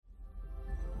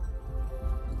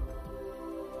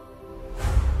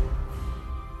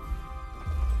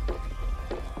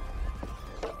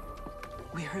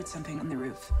heard something on the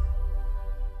roof.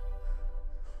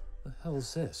 The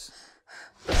hell's this?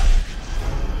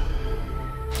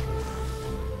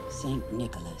 Saint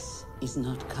Nicholas is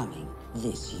not coming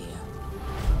this year.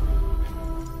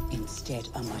 Instead,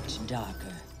 a much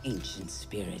darker, ancient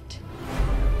spirit.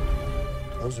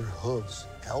 Those are hooves.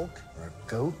 Elk or a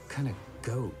goat? What kind of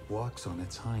goat walks on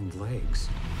its hind legs?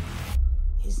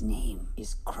 His name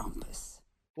is Krampus.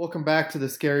 Welcome back to the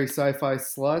Scary Sci-Fi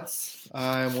Sluts.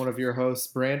 I'm one of your hosts,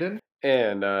 Brandon.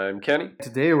 And I'm Kenny.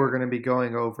 Today we're going to be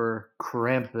going over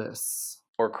Krampus.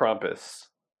 Or Krampus.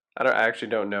 I actually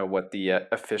don't know what the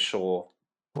official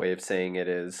way of saying it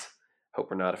is.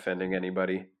 Hope we're not offending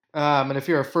anybody. And if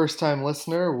you're a first-time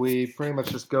listener, we pretty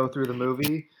much just go through the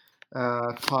movie,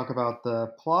 talk about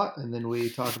the plot, and then we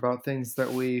talk about things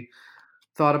that we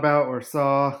thought about or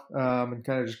saw, and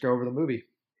kind of just go over the movie.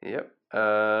 Yep.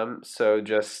 So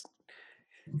just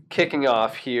kicking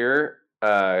off here,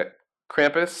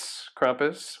 Krampus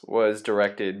was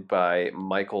directed by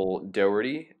Michale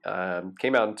Dougherty.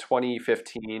 Came out in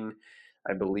 2015,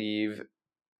 I believe,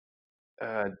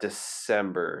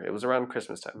 December. It was around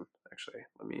Christmas time, actually.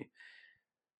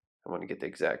 I want to get the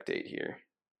exact date here.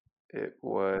 It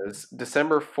was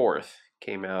December 4th,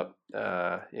 came out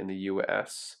in the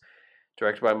U.S.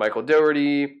 Directed by Michale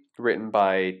Dougherty, written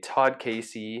by Todd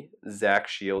Casey, Zach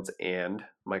Shields, and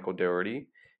Michale Dougherty.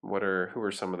 Who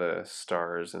are some of the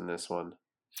stars in this one?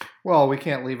 Well, we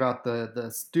can't leave out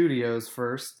the studios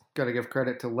first. Got to give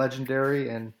credit to Legendary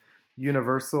and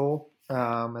Universal,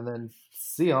 and then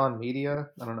Sion Media.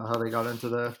 I don't know how they got into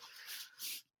the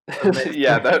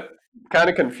yeah, that kind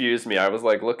of confused me. I was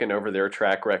like looking over their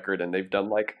track record, and they've done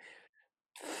like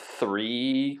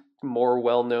 3 more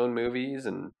well-known movies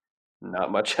and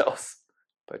not much else.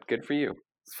 But good for you.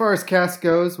 As far as cast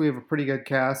goes, we have a pretty good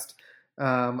cast,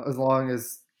 as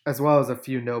well as a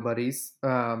few nobodies.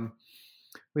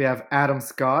 We have Adam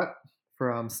Scott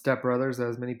from Step Brothers,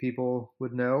 as many people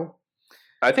would know.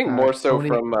 I think more so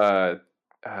from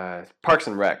Parks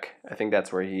and Rec. I think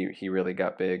that's where he really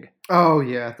got big. Oh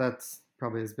yeah, that's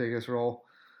probably his biggest role.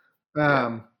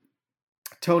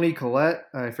 Toni Collette,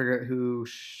 I forget who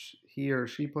he or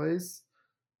she plays.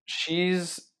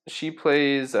 She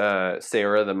plays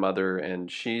Sarah, the mother,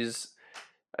 and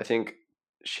I think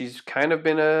she's kind of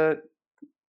been a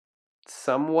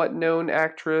somewhat known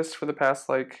actress for the past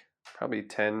like probably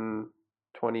 10,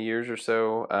 20 years or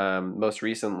so. Most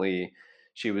recently,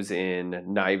 she was in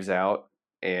Knives Out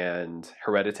and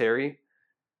Hereditary.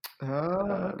 Oh,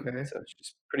 okay. So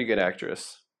she's a pretty good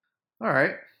actress. All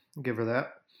right, I'll give her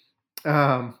that.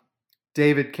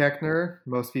 David Koechner,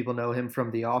 most people know him from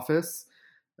The Office.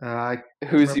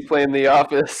 Who's he playing The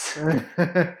Office?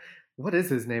 What is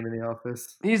his name in The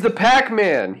Office? He's the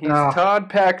Pac-Man. He's Todd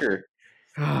Packer.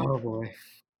 Oh boy,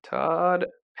 Todd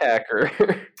Packer.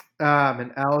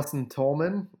 And Allison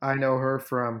Tolman, I know her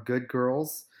from Good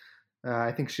Girls.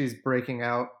 I think she's breaking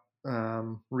out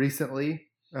recently.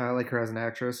 I like her as an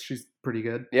actress. She's pretty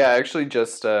good. Yeah, I actually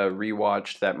just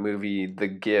rewatched that movie, The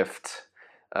Gift.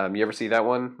 You ever see that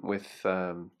one with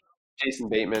Jason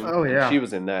Bateman? Oh yeah, she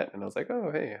was in that, and I was like,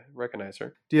 oh hey, I recognize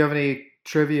her. Do you have any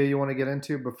trivia you want to get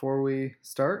into before we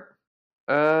start?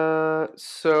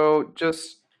 So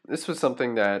just this was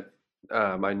something that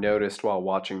I noticed while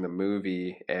watching the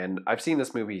movie, and I've seen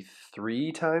this movie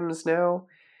 3 times now,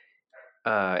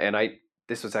 and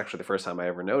this was actually the first time I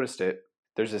ever noticed it.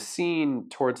 There's a scene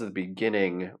towards the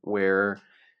beginning where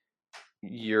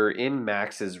you're in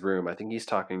Max's room. I think he's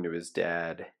talking to his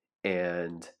dad,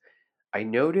 and I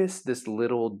noticed this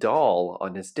little doll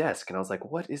on his desk, and I was like,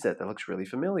 what is that? That looks really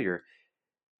familiar.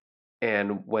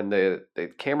 And when the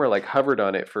camera like hovered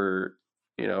on it for,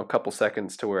 a couple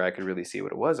seconds to where I could really see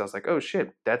what it was, I was like, oh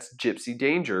shit, that's Gypsy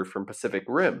Danger from Pacific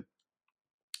Rim.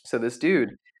 So this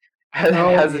dude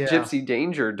has a Gypsy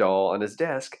Danger doll on his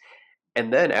desk.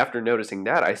 And then after noticing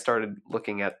that, I started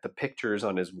looking at the pictures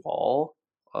on his wall,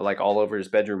 like all over his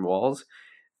bedroom walls.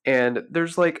 And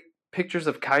there's like pictures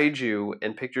of kaiju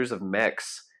and pictures of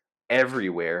mechs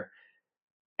everywhere.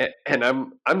 And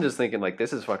I'm just thinking like,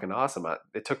 this is fucking awesome.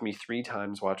 It took me 3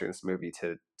 times watching this movie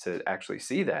to actually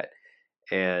see that.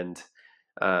 And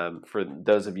for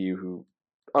those of you who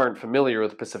aren't familiar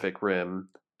with Pacific Rim,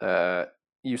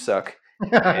 you suck.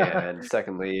 And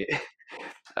secondly,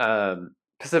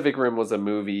 Pacific Rim was a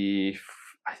movie,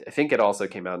 I think it also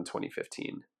came out in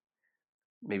 2015.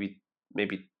 Maybe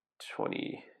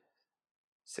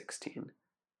 2016.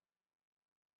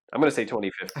 I'm going to say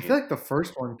 2015. I feel like the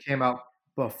first one came out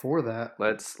before that.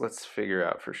 Let's figure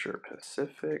out for sure.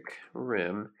 Pacific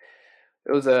Rim.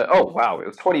 It was it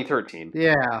was 2013.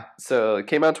 Yeah. So it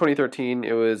came out in 2013.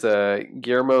 It was a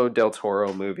Guillermo del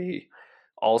Toro movie,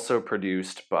 Also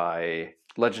produced by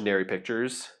Legendary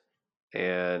Pictures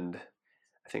and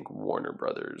I think Warner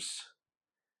Brothers,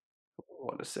 I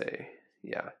want to say.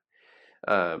 Yeah.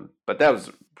 But that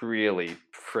was really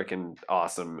freaking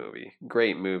awesome movie.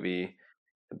 Great movie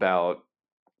about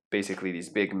basically these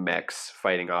big mechs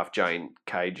fighting off giant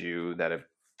kaiju that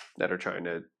are trying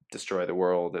to destroy the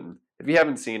world. And if you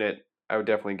haven't seen it, I would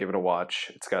definitely give it a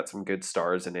watch. It's got some good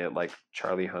stars in it, like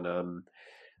Charlie Hunnam.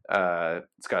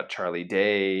 It's got Charlie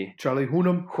Day. Charlie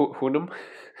Hunnam. Hunnam.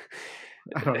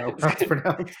 I don't know how it's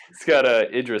pronounced. It's got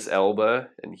Idris Elba,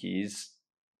 and he's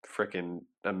freaking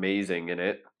amazing in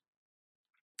it.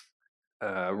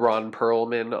 Ron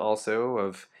Perlman also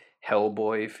of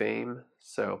Hellboy fame.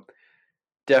 So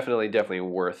definitely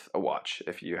worth a watch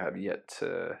if you have yet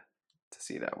to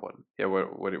see that one. Yeah,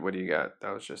 what do you got?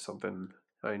 That was just something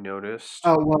I noticed.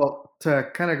 Oh, well, to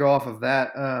kind of go off of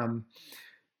that,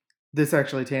 this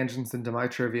actually tangents into my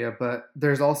trivia, but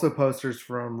there's also posters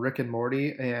from Rick and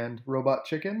Morty and Robot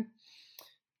Chicken.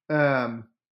 And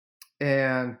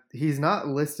he's not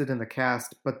listed in the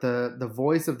cast, but the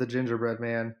voice of the gingerbread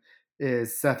man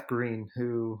is Seth Green,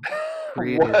 who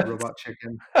created What? Robot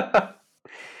Chicken.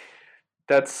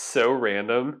 That's so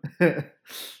random.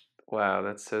 Wow,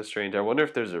 that's so strange. I wonder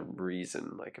if there's a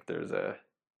reason, like if there's a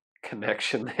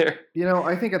connection there. You know,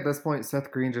 I think at this point,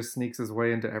 Seth Green just sneaks his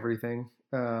way into everything.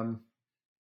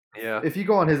 Yeah. If you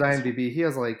go on his IMDb, he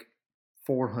has like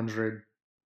 400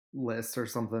 lists or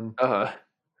something. Uh-huh.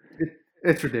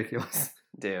 It's ridiculous.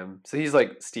 Damn. So he's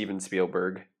like Steven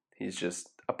Spielberg. He's just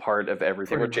a part of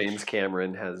everything. Where Pretty much. James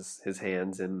Cameron has his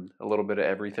hands in a little bit of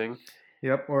everything.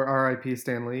 Yep, or R.I.P.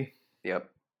 Stan Lee. Yep.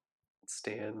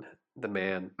 Stan, the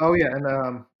man. Oh yeah,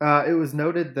 and it was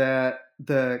noted that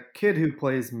the kid who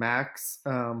plays Max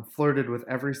flirted with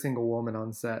every single woman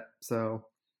on set. So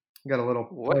got a little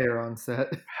What? player on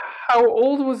set. How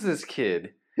old was this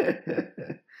kid?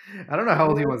 I don't know how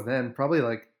old he was then. Probably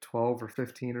like 12 or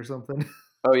 15 or something.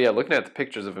 Oh yeah, looking at the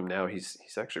pictures of him now, he's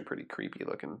actually pretty creepy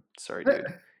looking. Sorry, dude.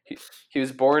 He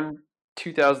was born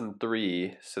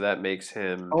 2003, so that makes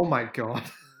him. Oh my god.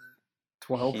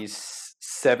 12. He's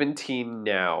 17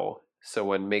 now. So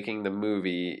when making the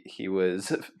movie, he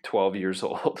was 12 years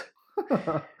old.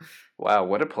 Wow,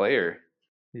 what a player.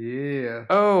 Yeah.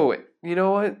 Oh, you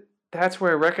know what? That's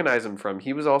where I recognize him from.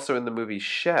 He was also in the movie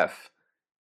Chef.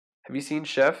 Have you seen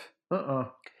Chef? Uh-uh.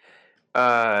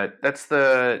 That's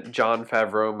the Jon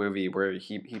Favreau movie where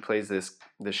he plays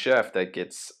the chef that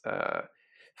gets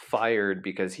fired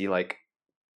because he like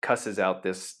cusses out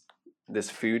this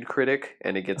food critic,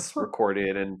 and it gets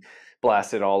recorded and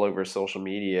blasted all over social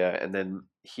media, and then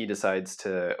he decides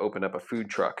to open up a food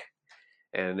truck,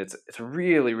 and it's a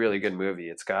really good movie.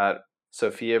 It's got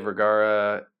Sofia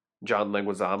Vergara, John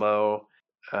Leguizamo,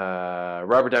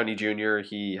 Robert Downey Jr.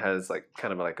 He has like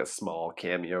kind of like a small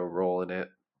cameo role in it.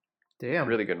 Damn.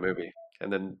 Really good movie.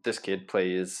 And then this kid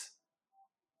plays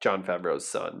Jon Favreau's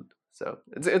son. So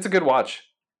it's a good watch.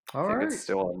 All I think right. it's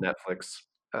still on Netflix.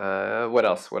 What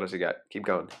else? What else you got? Keep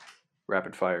going.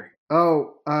 Rapid fire.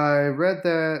 Oh, I read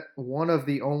that one of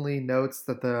the only notes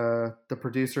that the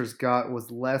producers got was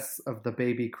less of the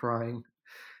baby crying.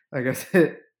 I guess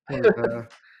it was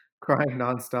crying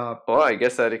nonstop. Well, I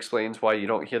guess that explains why you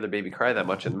don't hear the baby cry that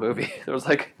much in the movie. There was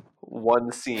like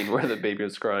one scene where the baby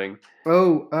was crying.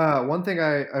 Oh, one thing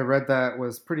I read that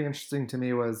was pretty interesting to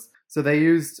me was, so they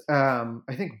used I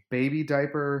think baby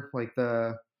diaper, like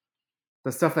the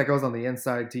stuff that goes on the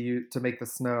inside to make the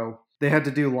snow. They had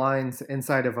to do lines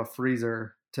inside of a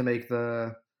freezer to make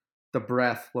the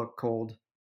breath look cold,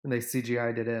 and they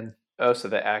CGI'd it in. Oh, so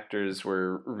the actors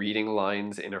were reading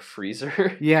lines in a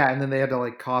freezer? Yeah, and then they had to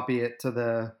like copy it to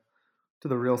the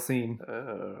real scene.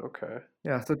 Oh, okay.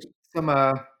 Yeah, so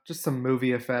just some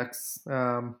movie effects.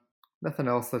 Nothing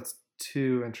else that's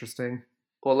too interesting.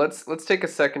 Well, let's take a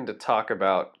second to talk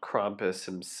about Krampus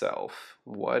himself.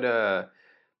 What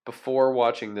before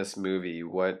watching this movie,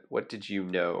 what did you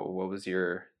know? What was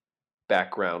your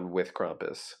background with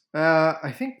Krampus?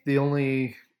 I think the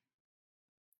only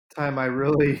time I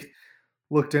really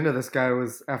looked into this guy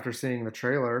was after seeing the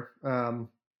trailer.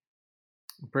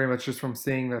 Pretty much just from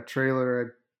seeing the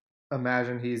trailer, I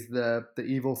imagine he's the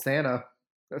evil Santa.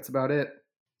 That's about it.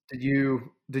 Did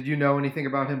you know anything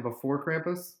about him before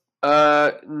Krampus?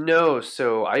 No.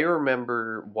 So I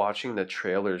remember watching the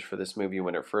trailers for this movie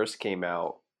when it first came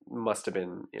out. Must have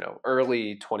been,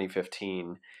 early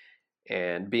 2015,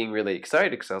 and being really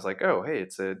excited because I was like, oh, hey,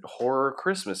 it's a horror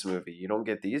Christmas movie. You don't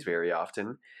get these very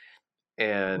often.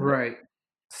 And Right.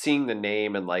 seeing the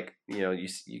name and like,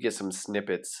 you get some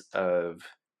snippets of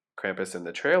Krampus in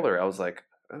the trailer, I was like,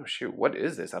 oh shoot, what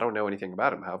is this? I don't know anything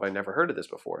about him. How have I never heard of this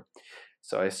before?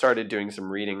 So I started doing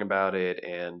some reading about it,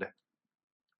 and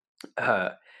uh,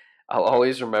 I'll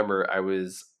always remember I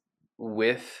was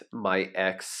with my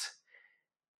ex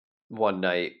one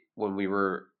night when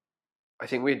I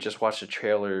think we had just watched a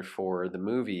trailer for the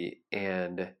movie,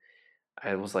 and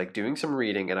I was like doing some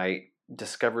reading, and I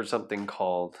discovered something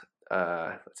called,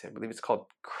 let's see, I believe it's called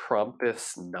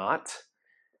Krampus Knot.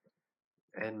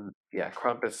 And yeah,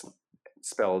 Krampus,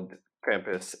 spelled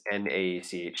Krampus,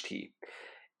 Nacht.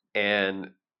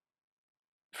 And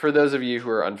for those of you who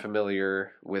are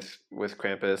unfamiliar with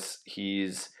Krampus,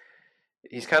 he's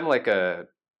kind of like the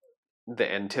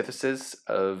antithesis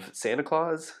of Santa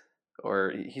Claus,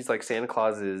 or he's like Santa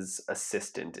Claus's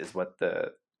assistant, is what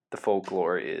the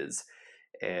folklore is.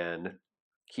 And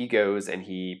he goes and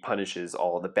he punishes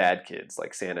all the bad kids,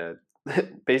 like Santa.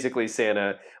 Basically,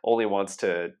 Santa only wants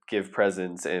to give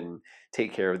presents and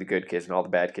take care of the good kids, and all the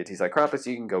bad kids, he's like, Krampus,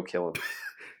 you can go kill them.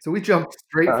 So we jumped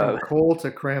straight from Uh, Cole to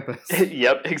Krampus.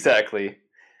 yep, exactly.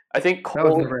 I think That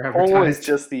was Cole never Cole is advertised.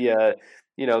 just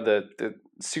the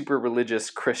super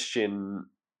religious Christian,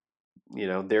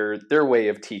 their way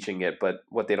of teaching it. But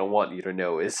what they don't want you to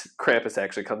know is Krampus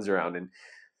actually comes around and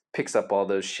picks up all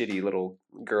those shitty little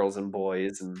girls and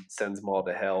boys and sends them all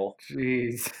to hell.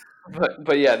 Jeez.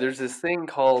 But yeah, there's this thing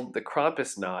called the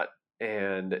Krampus Knot,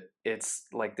 and it's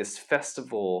like this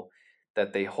festival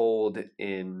that they hold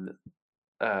in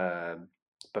uh,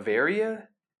 Bavaria,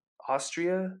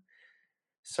 Austria.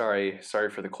 Sorry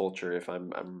for the culture if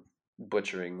I'm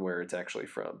butchering where it's actually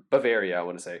from. Bavaria, I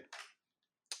want to say.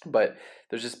 But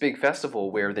there's this big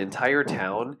festival where the entire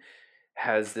town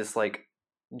has this like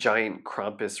giant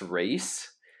Krampus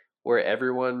race where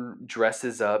everyone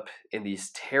dresses up in these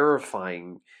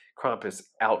terrifying Krampus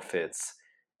outfits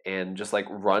and just like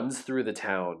runs through the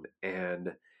town.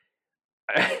 And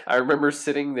I remember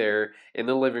sitting there in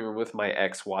the living room with my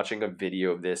ex watching a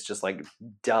video of this, just like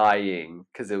dying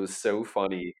because it was so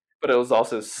funny, but it was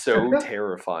also so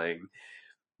terrifying.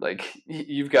 Like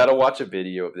you've got to watch a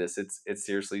video of this. It's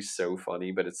seriously so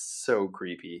funny, but it's so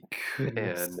creepy.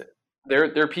 Goodness. And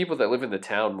there are people that live in the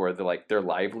town where they're like their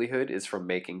livelihood is from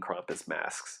making Krampus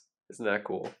masks. Isn't that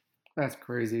cool? That's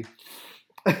crazy.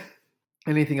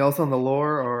 Anything else on the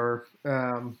lore or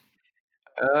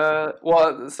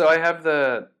Well, so I have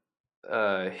the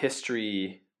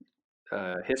history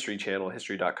history channel,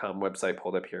 history.com website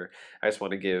pulled up here. I just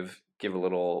want to give a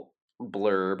little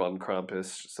blurb on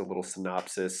Krampus, just a little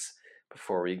synopsis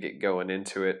before we get going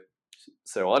into it.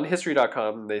 So on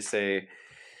history.com, they say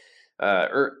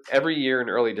every year in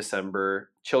early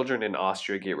December, children in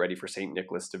Austria get ready for St.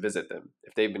 Nicholas to visit them.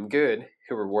 If they've been good,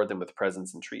 he'll reward them with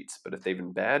presents and treats. But if they've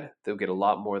been bad, they'll get a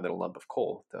lot more than a lump of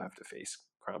coal. They'll have to face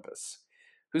Krampus.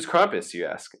 Who's Krampus, you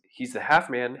ask? He's the half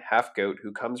man, half goat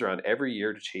who comes around every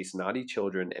year to chase naughty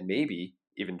children and maybe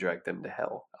even drag them to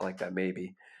hell. I like that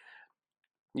maybe.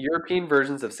 European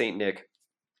versions of St. Nick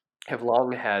have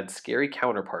long had scary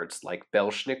counterparts like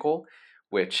Belschnickel,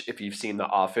 which, if you've seen The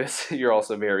Office, you're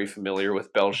also very familiar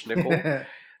with Belschnickel,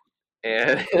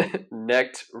 and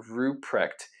Knecht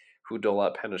Ruprecht, who dole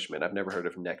out punishment. I've never heard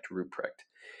of Knecht Ruprecht.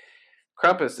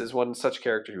 Krampus is one such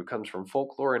character who comes from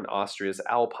folklore in Austria's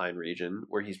Alpine region,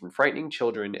 where he's been frightening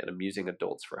children and amusing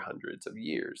adults for hundreds of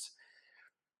years.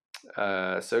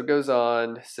 So it goes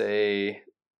on, say,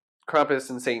 Krampus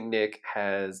and Saint Nick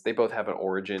they both have an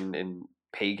origin in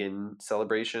pagan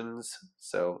celebrations.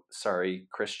 So sorry,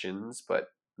 Christians, but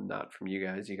not from you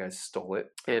guys. You guys stole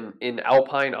it. And in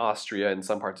Alpine Austria and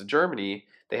some parts of Germany,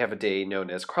 they have a day known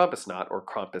as Krampusnacht or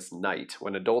Krampus Night,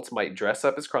 when adults might dress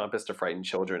up as Krampus to frighten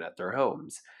children at their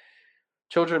homes.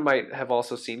 Children might have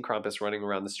also seen Krampus running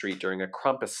around the street during a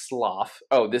Krampus Sloth.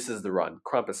 Oh, this is the run,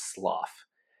 Krampus Sloth.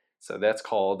 So that's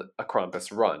called a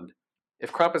Krampus Run.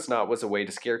 If Krampusnacht was a way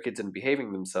to scare kids into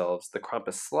behaving themselves, the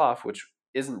Krampus Sloth, which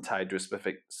isn't tied to a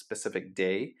specific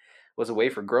day, was a way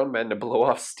for grown men to blow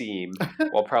off steam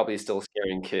while probably still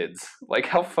scaring kids. Like,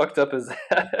 how fucked up is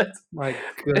that? my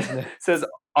goodness. It says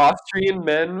Austrian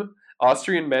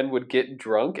men would get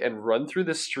drunk and run through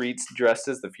the streets dressed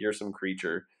as the fearsome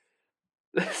creature.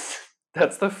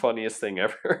 That's the funniest thing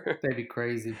ever. That'd be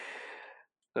crazy.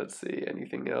 Let's see,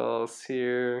 anything else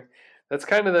here? That's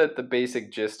kind of the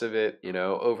basic gist of it.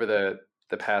 Over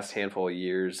the past handful of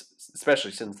years,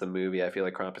 especially since the movie, I feel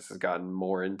like Krampus has gotten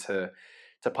more into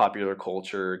popular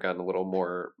culture, gotten a little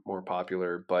more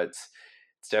popular, but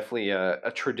it's definitely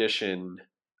a tradition,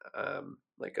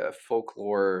 like a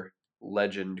folklore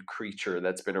legend creature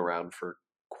that's been around for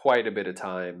quite a bit of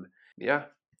time. Yeah,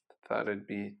 thought it'd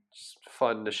be just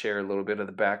fun to share a little bit of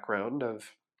the background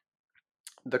of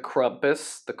The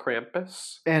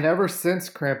Krampus. And ever since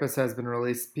Krampus has been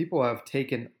released, people have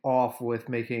taken off with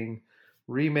making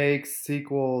remakes,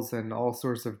 sequels, and all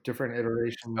sorts of different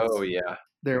iterations. Oh yeah.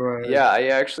 There was, Yeah, I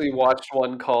actually watched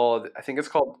one called, I think it's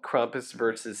called Krampus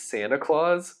versus Santa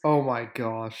Claus. oh my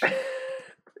gosh.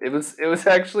 It was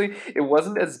actually, it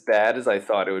wasn't as bad as I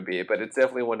thought it would be, but it's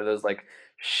definitely one of those like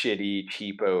shitty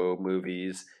cheapo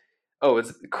movies. Oh,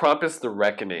 it's Krampus the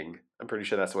Reckoning. I'm pretty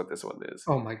sure that's what this one is.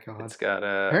 Oh my god. It's got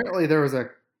a Apparently there was a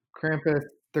Krampus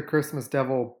the Christmas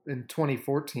Devil in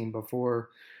 2014 before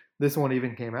this one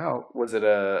even came out. was it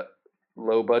a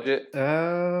low budget?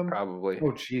 Um Probably.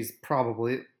 oh geez,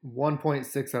 probably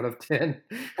 1.6 out of 10.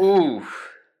 Ooh.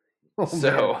 Oh man.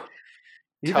 So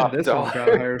Even top this one got a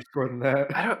dollar. higher score than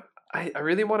that. I don't. I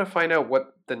really want to find out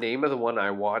what the name of the one I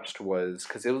watched was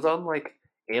because it was on like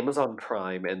Amazon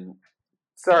Prime. And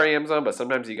sorry, Amazon, but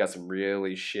sometimes you got some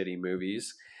really shitty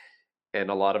movies, and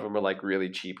a lot of them are like really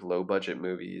cheap, low budget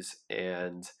movies.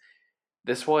 And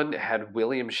this one had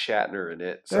William Shatner in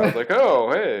it, so I was like,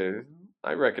 "Oh, hey,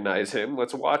 I recognize him.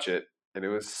 Let's watch it." And it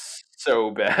was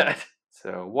so bad.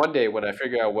 So one day when I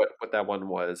figure out what that one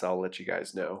was, I'll let you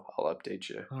guys know. I'll update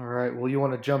you. All right. Well, you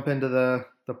want to jump into the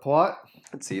plot?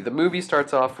 Let's see. The movie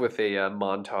starts off with a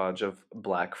montage of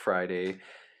Black Friday,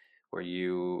 where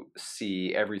you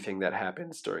see everything that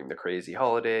happens during the crazy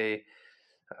holiday.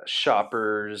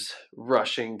 Shoppers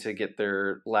rushing to get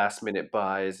their last minute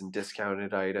buys and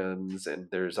discounted items, and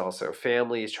there's also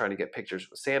families trying to get pictures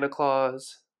with Santa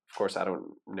Claus. Of course, I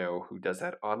don't know who does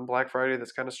that on Black Friday.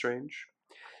 That's kind of strange.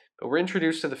 But we're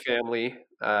introduced to the family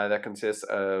that consists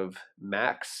of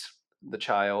Max, the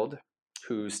child,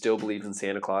 who still believes in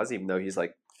Santa Claus, even though he's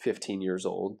like 15 years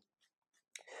old.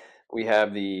 We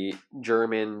have the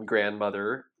German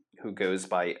grandmother who goes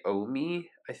by Omi,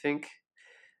 I think.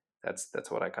 That's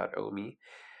what I got, Omi.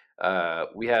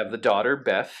 We have the daughter,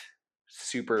 Beth,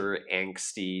 super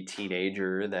angsty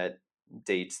teenager that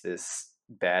dates this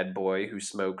bad boy who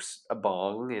smokes a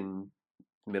bong in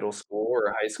middle school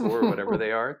or high school or whatever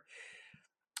they are.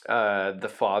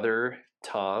 The father,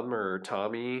 Tom or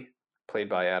Tommy, played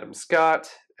by Adam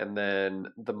Scott, and then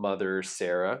the mother,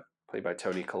 Sarah, played by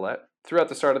Toni Collette. Throughout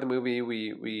the start of the movie,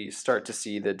 we start to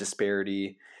see the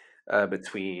disparity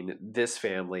between this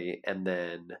family and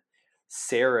then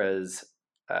Sarah's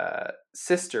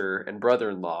sister and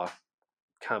brother-in-law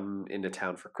come into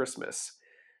town for Christmas.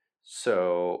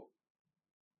 So,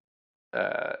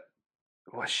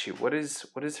 what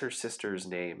is her sister's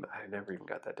name? I never even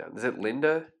got that down. Is it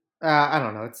Linda? I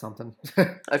don't know. It's something.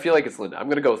 I feel like it's Linda. I'm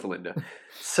gonna go with Linda.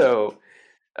 So,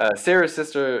 Sarah's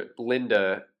sister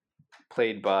Linda,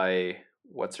 played by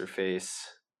what's her face,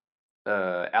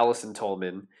 Allison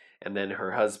Tolman, and then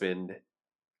her husband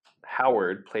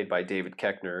Howard, played by David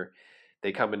Koechner.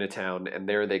 They come into town and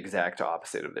they're the exact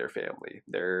opposite of their family.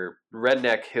 They're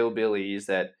redneck hillbillies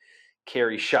that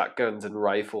carry shotguns and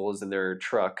rifles in their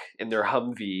truck, in their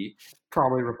Humvee.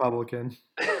 Probably Republican.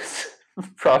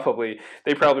 Probably.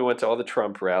 They probably went to all the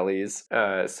Trump rallies.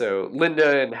 So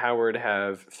Linda and Howard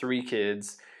have 3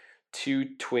 kids,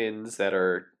 2 twins that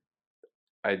are,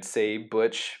 I'd say,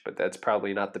 butch, but that's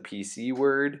probably not the PC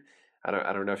word. I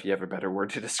don't know if you have a better word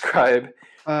to describe.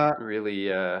 Really,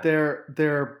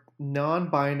 They're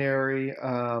non-binary,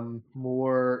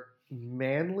 more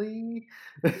manly.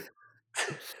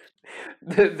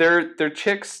 they're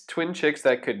chicks, twin chicks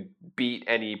that could beat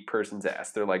any person's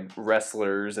ass. They're like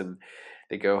wrestlers and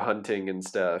they go hunting and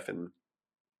stuff. And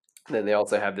then they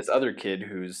also have this other kid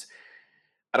who's,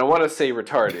 I don't want to say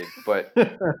retarded, but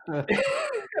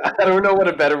I don't know what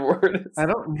a better word is. I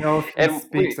don't know if he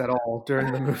speaks at all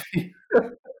during the movie.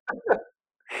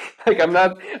 Like I'm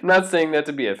not saying that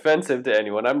to be offensive to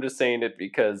anyone. I'm just saying it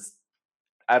because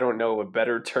I don't know a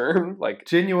better term. Like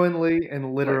Genuinely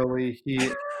and literally, he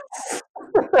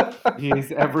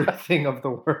is everything of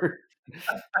the word.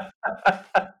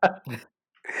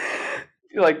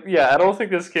 Like, yeah, I don't think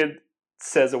this kid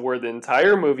says a word the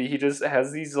entire movie. He just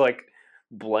has these like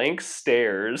blank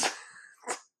stares.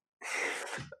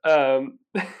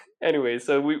 Anyway,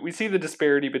 so we see the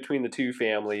disparity between the two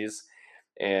families,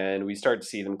 and we start to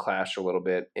see them clash a little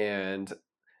bit. And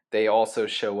they also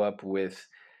show up with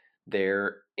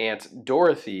their Aunt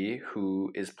Dorothy,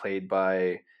 who is played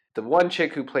by the one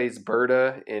chick who plays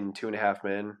Berta in 2.5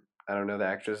 Men. I don't know the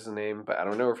actress's name, but I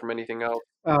don't know her from anything else.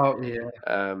 Oh,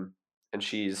 yeah. And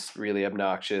she's really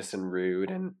obnoxious and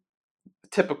rude and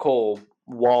typical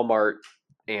Walmart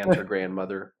aunt or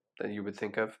grandmother that you would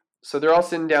think of. So they're all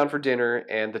sitting down for dinner,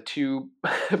 and the 2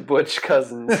 butch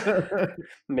cousins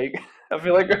make... I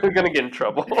feel like we're going to get in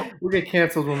trouble. We'll get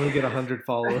canceled when we get 100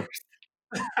 followers.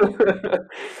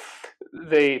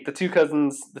 the two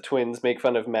cousins, the twins, make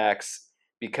fun of Max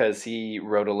because he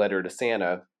wrote a letter to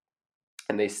Santa,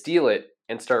 and they steal it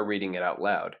and start reading it out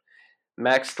loud.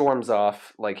 Max storms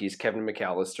off like he's Kevin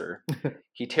McAllister.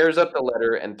 He tears up the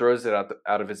letter and throws it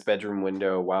out of his bedroom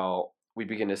window while we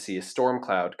begin to see a storm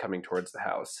cloud coming towards the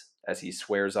house as he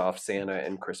swears off Santa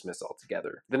and Christmas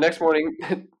altogether. The next morning,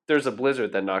 there's a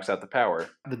blizzard that knocks out the power.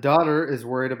 The daughter is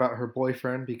worried about her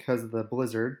boyfriend because of the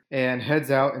blizzard and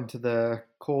heads out into the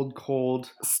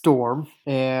cold storm.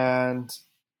 And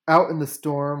out in the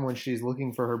storm, when she's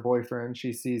looking for her boyfriend,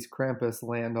 she sees Krampus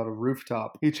land on a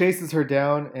rooftop. He chases her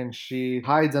down and she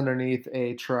hides underneath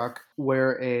a truck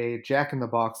where a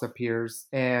jack-in-the-box appears,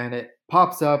 and it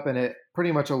pops up and it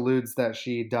pretty much alludes that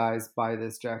she dies by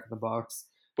this jack-in-the-box.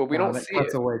 But we don't see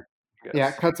it. Away. Yes. Yeah,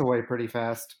 it cuts away pretty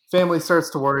fast. Family starts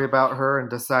to worry about her and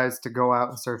decides to go out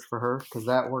and search for her, because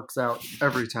that works out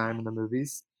every time in the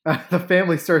movies. The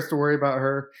family starts to worry about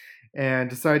her and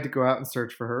decide to go out and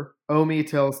search for her. Omi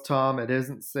tells Tom it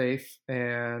isn't safe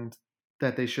and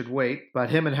that they should wait, but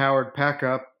him and Howard pack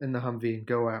up in the Humvee and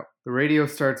go out. The radio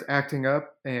starts acting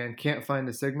up and can't find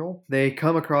a signal. They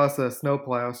come across a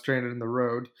snowplow stranded in the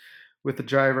road, with the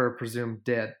driver presumed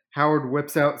dead. Howard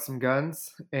whips out some guns,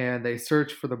 and they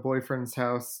search for the boyfriend's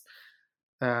house,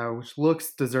 which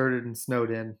looks deserted and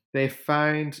snowed in. They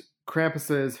find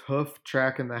Krampus's hoof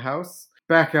track in the house.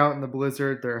 Back out in the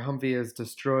blizzard, their Humvee is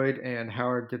destroyed, and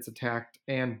Howard gets attacked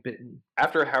and bitten.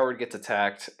 After Howard gets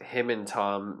attacked, him and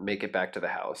Tom make it back to the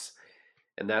house.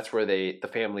 And that's where the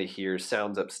family hears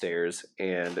sounds upstairs,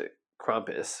 and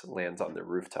Krampus lands on the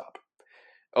rooftop.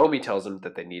 Omi tells them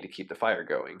that they need to keep the fire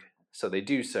going. So they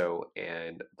do so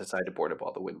and decide to board up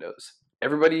all the windows.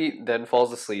 Everybody then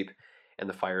falls asleep and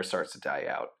the fire starts to die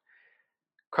out.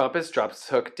 Krampus drops his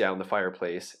hook down the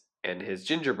fireplace and his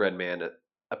gingerbread man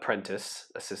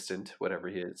apprentice, assistant, whatever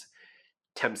he is,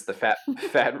 tempts the fat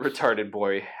retarded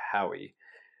boy Howie.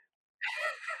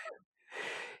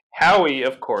 Howie,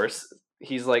 of course,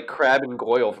 he's like Crab and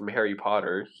Goyle from Harry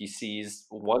Potter. He sees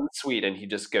one sweet and he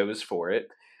just goes for it.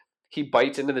 He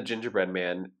bites into the gingerbread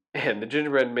man, and the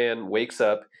gingerbread man wakes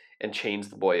up and chains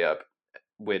the boy up,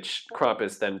 which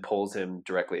Krampus then pulls him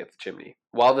directly up the chimney.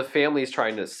 While the family is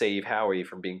trying to save Howie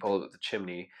from being pulled up the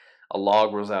chimney, a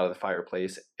log rolls out of the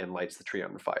fireplace and lights the tree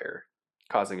on fire,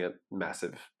 causing a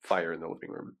massive fire in the living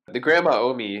room. The grandma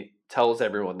Omi tells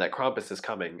everyone that Krampus is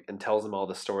coming and tells them all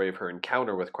the story of her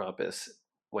encounter with Krampus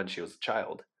when she was a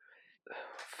child.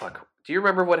 Fuck. Do you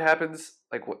remember what happens?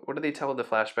 Like, what do they tell in the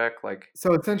flashback? Like,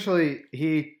 so essentially,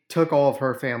 he took all of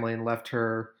her family and left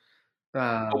her.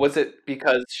 Was it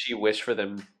because she wished for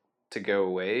them to go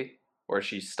away, or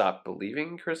she stopped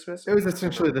believing Christmas? It was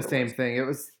essentially the same thing.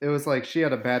 It was like she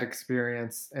had a bad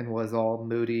experience and was all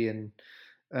moody and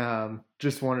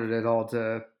just wanted it all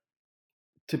to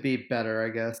be better, I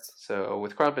guess. So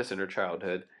with Krampus in her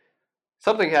childhood,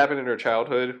 something happened in her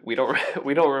childhood. We don't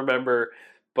remember,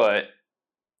 but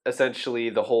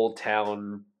essentially the whole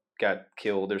town got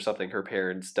killed or something. Her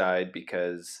parents died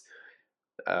because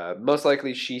most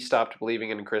likely she stopped believing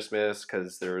in Christmas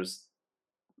because there was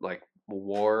like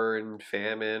war and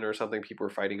famine or something. People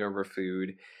were fighting over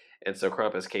food, and so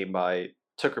Krampus came by,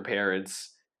 took her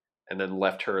parents, and then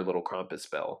left her a little Krampus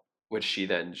spell, which she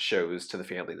then shows to the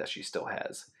family that she still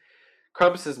has.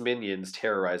 Krampus's minions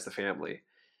terrorize the family.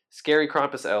 Scary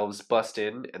Krampus elves bust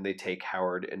in and they take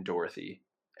Howard and Dorothy.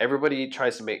 Everyone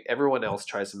else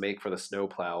tries to make for the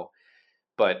snowplow,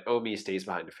 but Omi stays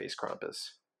behind to face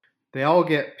Krampus. They all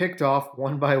get picked off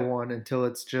one by one until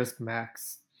it's just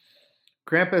Max.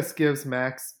 Krampus gives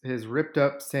Max his ripped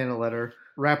up Santa letter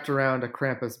wrapped around a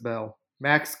Krampus bell.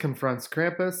 Max confronts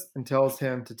Krampus and tells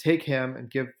him to take him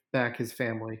and give back his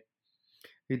family.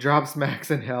 He drops Max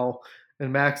in hell,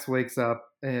 and Max wakes up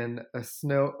in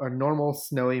a normal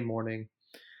snowy morning.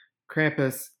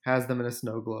 Krampus has them in a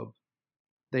snow globe.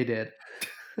 They did.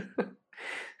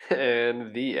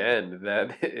 And the end.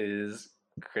 That is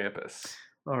Krampus.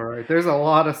 All right. There's a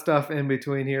lot of stuff in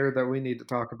between here that we need to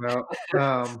talk about.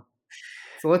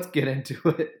 So let's get into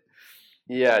it.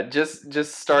 Yeah, just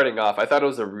starting off, I thought it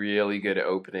was a really good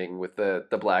opening with the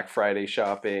Black Friday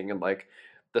shopping and like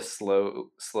the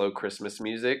slow Christmas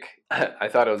music. I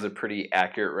thought it was a pretty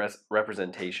accurate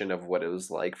representation of what it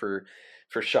was like for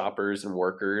shoppers and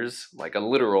workers, like a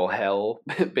literal hell,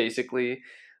 basically.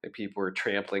 Like people were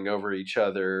trampling over each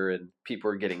other and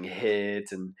people were getting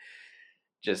hit and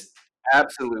just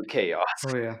absolute chaos.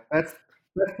 Oh yeah, that's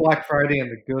Black Friday in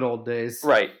the good old days.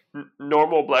 Right,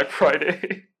 normal Black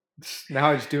Friday.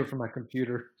 Now I just do it from my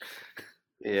computer.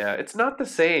 Yeah, it's not the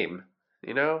same.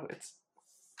 You know,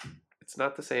 it's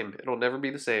not the same. It'll never be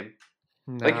the same.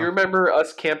 Like, you No. remember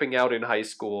us camping out in high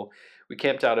school? We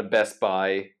camped out at Best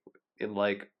Buy in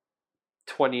like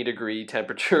 20-degree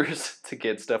temperatures to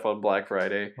get stuff on Black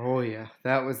Friday. Oh yeah,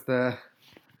 that was the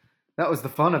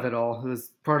fun of it all. It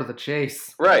was part of the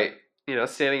chase. Right.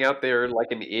 Standing out there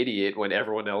like an idiot when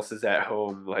everyone else is at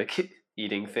home, like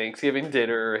eating Thanksgiving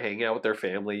dinner, hanging out with their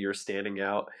family. You're standing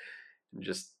out and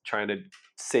just trying to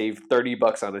save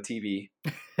 $30 on a TV.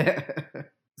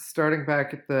 Starting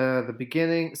back at the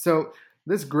beginning. So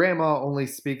this grandma only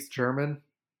speaks German.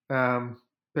 Um,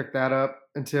 Picked that up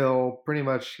until pretty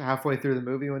much halfway through the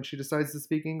movie when she decides to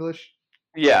speak English.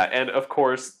 Yeah, and of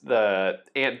course the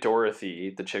Aunt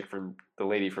Dorothy, the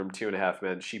lady from Two and a Half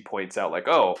Men, she points out like,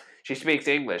 "Oh, she speaks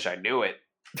English. I knew it."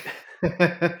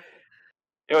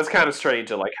 It was kind of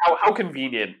strange, like how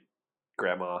convenient,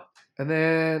 Grandma. And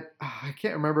then I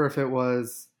can't remember if it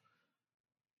was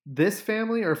this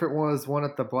family or if it was one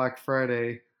at the Black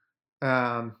Friday.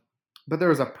 Um, but there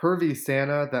was a pervy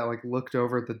Santa that like looked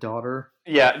over at the daughter.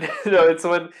 Yeah, no, it's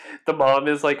when the mom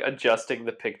is like adjusting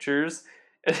the pictures,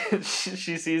 and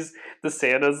she sees the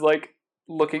Santa's like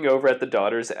looking over at the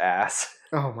daughter's ass.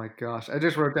 Oh my gosh! I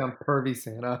just wrote down pervy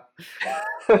Santa.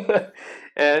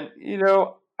 And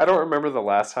I don't remember the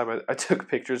last time I took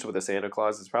pictures with a Santa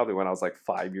Claus. It's probably when I was like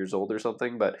 5 years old or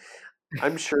something, but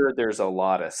I'm sure there's a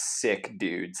lot of sick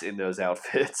dudes in those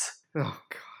outfits. Oh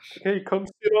gosh! Hey, come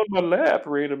sit on my lap,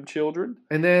 random children.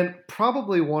 And then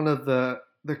probably one of the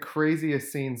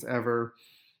craziest scenes ever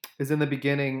is in the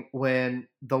beginning when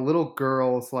the little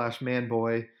girl slash man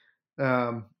boy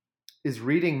um, is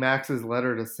reading Max's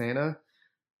letter to Santa.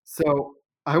 So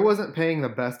I wasn't paying the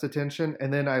best attention,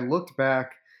 and then I looked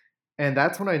back, and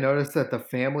that's when I noticed that the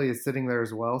family is sitting there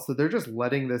as well. So they're just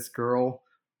letting this girl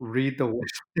read the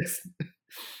wish list.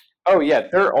 Oh yeah,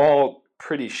 they're all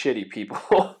pretty shitty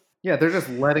people. Yeah, they're just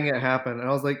letting it happen, and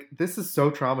I was like, this is so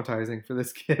traumatizing for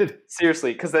this kid.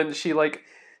 Seriously, because then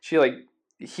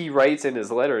he writes in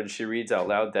his letter and she reads out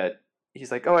loud that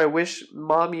he's like, "Oh, I wish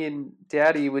mommy and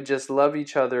daddy would just love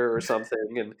each other or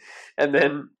something," and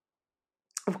then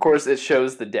of course it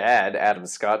shows the dad, Adam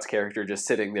Scott's character, just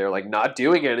sitting there like not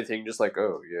doing anything, just like,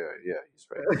 "Oh yeah, he's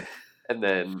right," and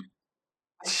then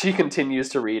she continues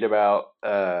to read about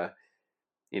the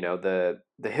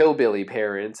hillbilly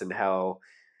parents and how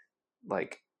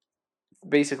like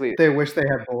basically They wish they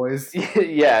had boys.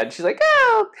 yeah, and she's like,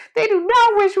 "Oh, they do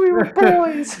not wish we were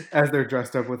boys." As they're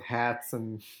dressed up with hats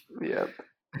and Yeah,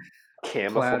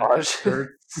 plaid camouflage.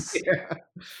 shirts. Yeah.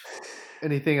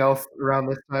 Anything else around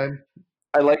this time?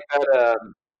 I like that.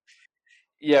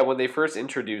 Yeah, when they first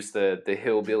introduced the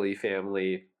hillbilly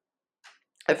family,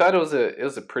 I thought it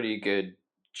was a pretty good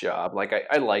job. Like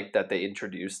I like that they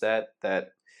introduced that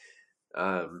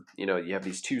you have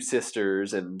these two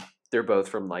sisters and they're both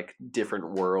from like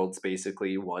different worlds.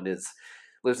 Basically, one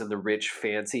lives in the rich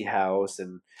fancy house,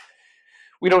 and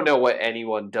we don't know what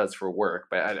anyone does for work,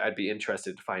 but I'd be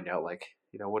interested to find out like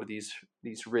what do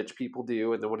these rich people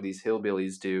do, and then what do these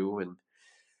hillbillies do, and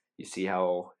you see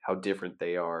how different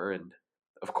they are, and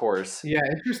of course, Yeah,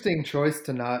 interesting choice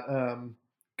to not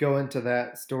go into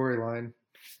that storyline.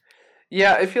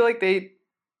 yeah, I feel like it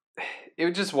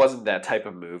just wasn't that type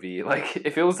of movie. Like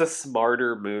if it was a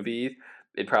smarter movie,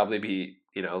 it'd probably be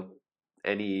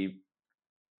any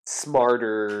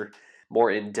smarter, more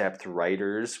in depth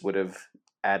writers would have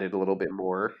added a little bit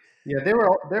more. Yeah, they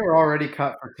were already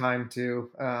cut for time too.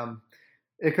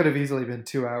 It could have easily been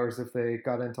 2 hours if they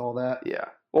got into all that. Yeah.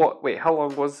 Well, wait, how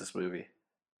long was this movie?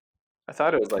 I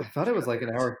thought it was I like thought it was like an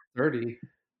hour 30.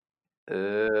 uh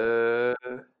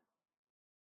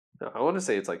no, I want to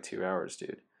say it's like 2 hours,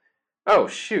 dude. Oh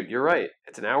shoot, you're right.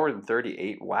 It's an hour and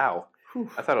 38. Wow. Whew.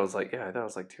 I thought it was like 2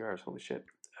 hours. Holy shit.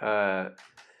 Uh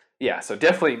yeah, so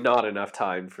definitely not enough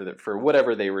time for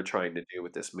whatever they were trying to do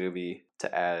with this movie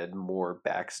to add more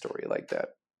backstory like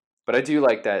that. But I do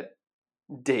like that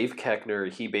Dave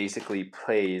Keckner, he basically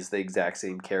plays the exact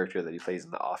same character that he plays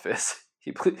in The Office.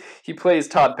 He plays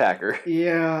Todd Packer.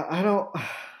 Yeah, I don't.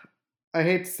 I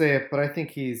hate to say it, but I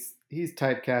think he's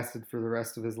typecasted for the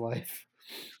rest of his life.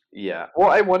 Yeah.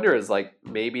 Well, I wonder is like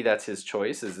maybe that's his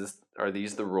choice. Are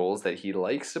these the roles that he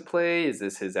likes to play? Is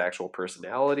this his actual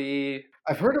personality?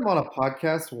 I've heard him on a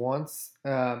podcast once,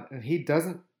 and he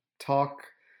doesn't talk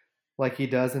like he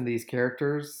does in these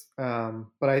characters.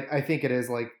 But I think it is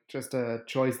like just a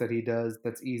choice that he does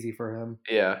that's easy for him.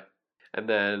 Yeah. And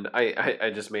then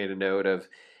I just made a note of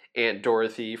Aunt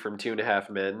Dorothy from Two and a Half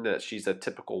Men, that she's a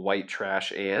typical white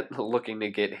trash aunt looking to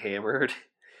get hammered.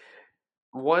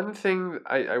 One thing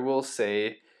I will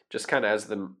say, just kind of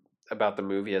about the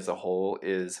movie as a whole,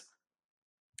 is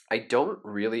I don't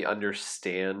really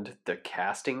understand the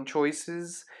casting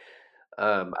choices.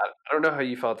 I don't know how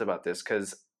you felt about this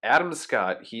because Adam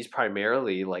Scott, he's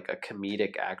primarily like a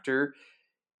comedic actor.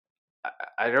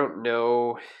 I don't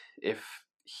know if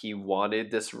he wanted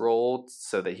this role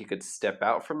so that he could step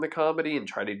out from the comedy and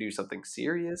try to do something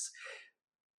serious,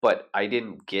 but I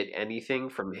didn't get anything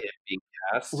from him being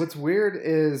cast. What's weird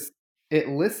is it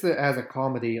lists it as a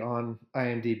comedy on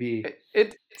IMDb.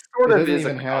 It sort It of doesn't is a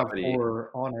even have comedy.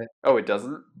 horror on it. Oh, it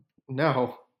doesn't?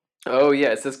 No. Oh yeah,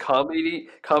 it says comedy,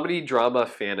 drama,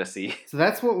 fantasy. So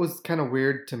that's what was kind of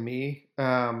weird to me.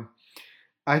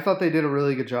 I thought they did a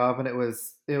really good job, and it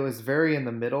was very in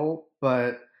the middle.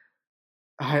 But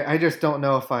I just don't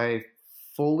know if I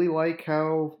fully like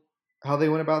how they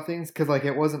went about things because like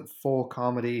it wasn't full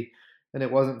comedy and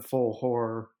it wasn't full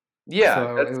horror. Yeah,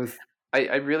 So it that's was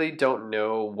I really don't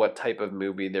know what type of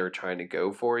movie they're trying to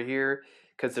go for here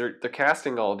because they're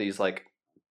casting all these like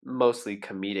mostly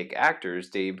comedic actors,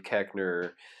 Dave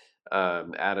Keckner,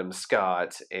 Adam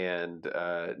Scott, and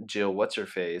Jill what's her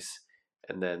face,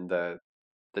 and then the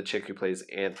chick who plays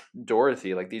Aunt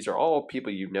Dorothy. Like these are all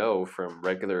people you know from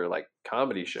regular like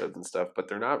comedy shows and stuff, but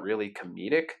they're not really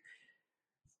comedic.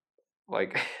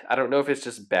 Like I don't know if it's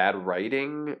just bad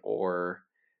writing or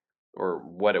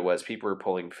what it was. People were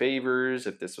pulling favors.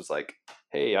 If this was like,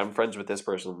 hey, I'm friends with this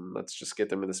person, let's just get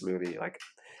them in this movie. Like,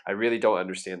 I really don't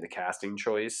understand the casting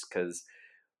choice because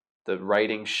the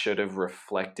writing should have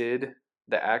reflected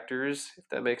the actors, if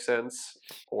that makes sense,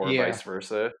 or yeah, vice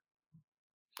versa.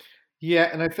 yeah,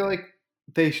 and I feel like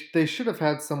they should have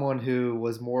had someone who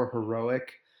was more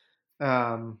heroic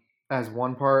um, as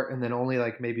one part, and then only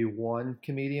like maybe one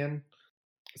comedian.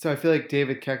 So I feel like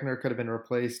David Keckner could have been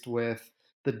replaced with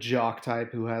the jock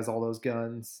type who has all those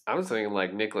guns. I was thinking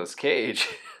like Nicolas Cage.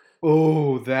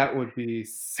 Oh, that would be I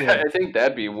sick. think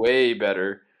that'd be way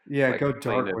better, Yeah, like go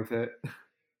playing dark a with it.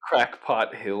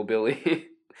 crackpot hillbilly.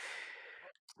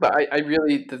 But I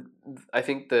really I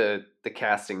think the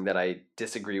casting that I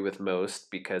disagree with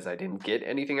most because I didn't get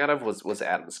anything out of was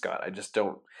Adam Scott. I just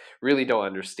don't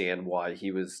understand why he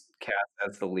was cast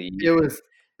as the lead. It was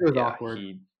it was Yeah, awkward.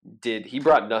 he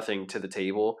brought nothing to the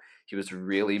table. He was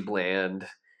really bland,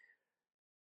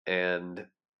 and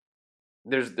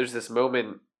there's this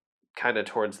moment kind of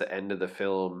towards the end of the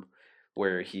film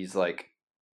where he's like,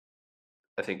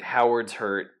 I think Howard's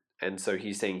hurt, and so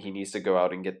he's saying he needs to go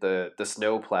out and get the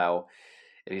snow plow,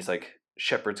 and he's like,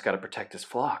 Shepard's got to protect his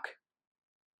flock.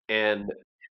 And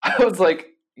I was like,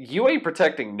 you ain't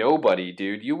protecting nobody,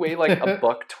 dude. You weigh like a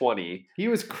buck 20. He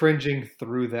was cringing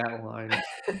through that line.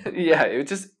 Yeah, it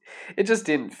just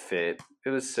didn't fit. It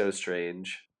was so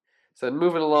strange. So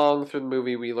moving along through the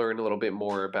movie, we learned a little bit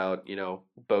more about,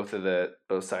 both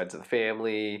sides of the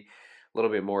family, a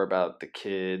little bit more about the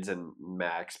kids and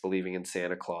Max believing in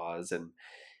Santa Claus. And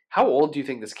how old do you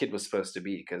think this kid was supposed to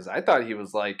be? Because I thought he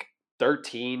was like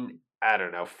 13, I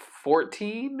don't know,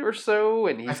 14 or so,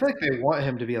 and I he's feel like they want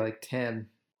him to be like 10.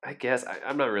 I guess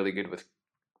I'm not really good with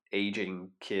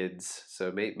aging kids,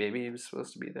 so maybe he was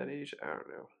supposed to be that age. I don't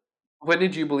know. When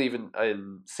did you believe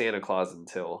in Santa Claus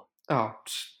until? Oh,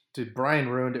 dude, Brian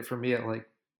ruined it for me at like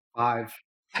 5.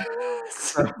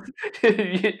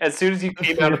 As soon as you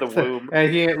came out of the womb.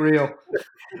 Hey, he ain't real.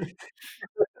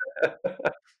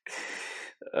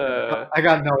 I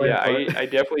got no Yeah, input. I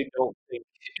definitely don't think.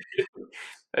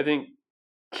 I think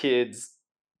kids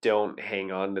don't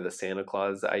hang on to the Santa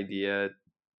Claus idea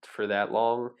for that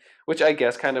long, which I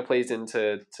guess kind of plays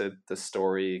into the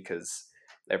story because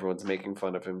everyone's making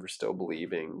fun of him for still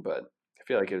believing. But I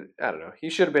feel like I don't know. He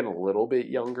should have been a little bit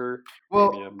younger. Maybe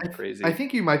Well, I'm I crazy.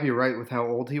 think you might be right with how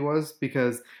old he was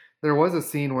because there was a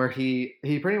scene where he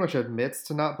pretty much admits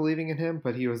to not believing in him,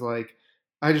 but he was like,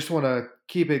 "I just want to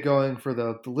keep it going for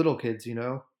the little kids," you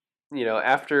know?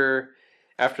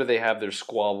 After they have their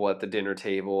squabble at the dinner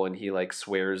table and he like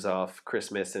swears off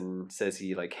Christmas and says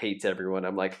he like hates everyone,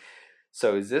 I'm like,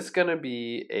 so is this gonna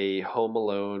be a Home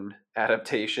Alone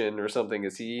adaptation or something?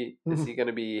 Is he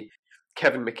gonna be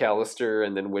Kevin McAllister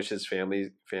and then wish his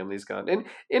family's gone? And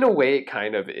in a way, it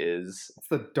kind of is. It's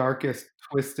the darkest,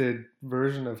 twisted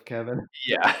version of Kevin.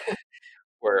 Yeah,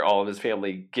 where all of his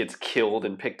family gets killed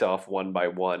and picked off one by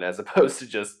one, as opposed to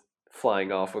just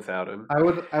flying off without him. I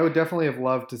would definitely have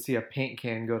loved to see a paint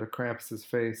can go to Krampus's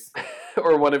face.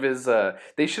 Or one of his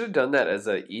they should have done that as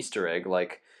a Easter egg,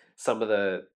 like some of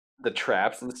the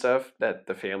traps and stuff that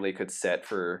the family could set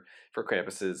for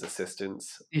Krampus's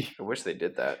assistance. I wish they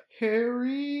did that.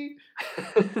 Harry.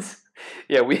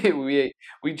 Yeah,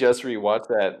 we just rewatched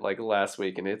that like last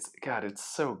week and it's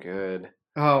so good.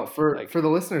 Oh, for Like the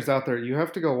listeners out there, you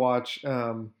have to go watch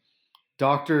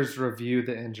Doctors Review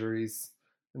the Injuries.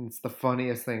 and it's the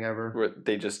funniest thing ever. Where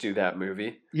they just do that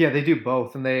movie. Yeah, they do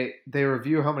both, and they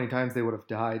review how many times they would have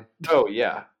died. Oh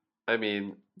yeah. I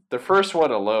mean, the first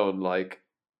one alone, like,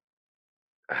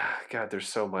 God, there's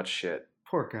so much shit.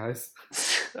 Poor guys.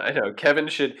 I know Kevin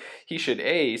should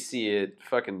A, see a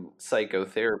fucking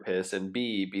psychotherapist, and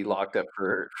B, be locked up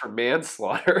for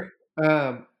manslaughter.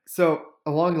 So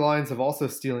along the lines of also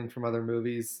stealing from other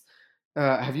movies,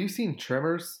 have you seen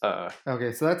Tremors?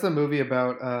 Okay, so that's a movie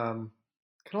about kind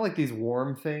of like these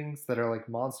worm things that are like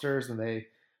monsters, and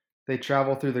they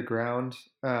travel through the ground.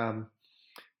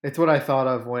 It's what I thought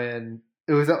of when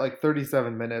it was at like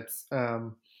 37 minutes.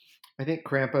 I think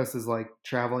Krampus is like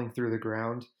traveling through the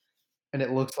ground, and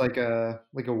it looks like a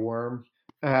worm.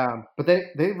 But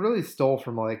they really stole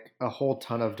from like a whole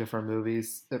ton of different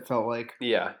movies. It felt like.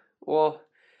 Yeah. Well,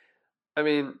 I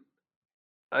mean,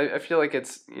 I feel like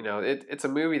it's it's a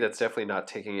movie that's definitely not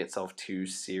taking itself too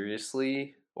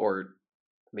seriously, or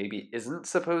maybe isn't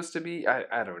supposed to be.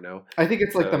 I don't know. I think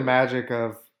it's like the So magic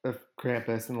of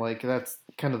Krampus, and like that's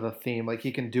kind of the theme. Like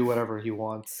he can do whatever he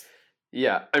wants.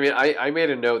 yeah, I mean, I made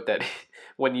a note that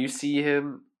when you see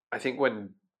him, I think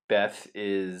when Beth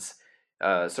is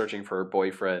searching for her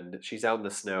boyfriend, she's out in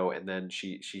the snow, and then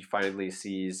she finally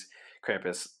sees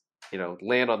Krampus,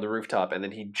 land on the rooftop, and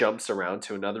then he jumps around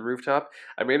to another rooftop.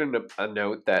 I made a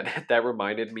note that that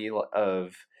reminded me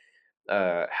of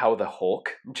how the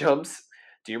Hulk jumps.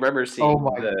 Do you remember Oh seeing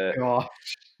my god!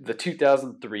 the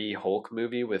 2003 Hulk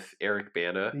movie with Eric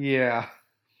Bana? Yeah,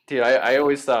 Dude, I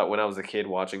always thought when I was a kid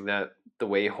watching that, the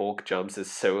way Hulk jumps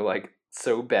is so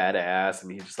badass,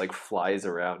 and he just like flies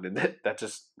around, and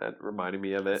that reminded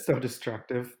me of it. so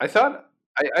destructive. I thought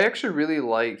I actually really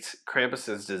liked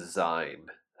Krampus's design.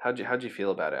 How'd you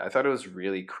feel about it? I thought it was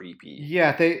really creepy.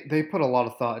 Yeah, they put a lot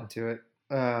of thought into it.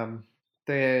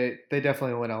 They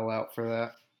definitely went all out for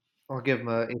that. I'll give them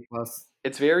a A plus.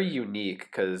 It's very unique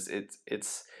because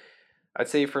it's I'd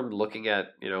say from looking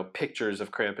at pictures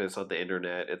of Krampus on the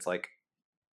internet,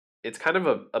 it's kind of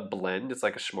a blend. It's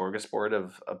like a smorgasbord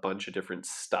of a bunch of different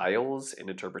styles and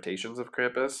interpretations of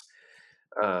Krampus.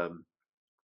 Um,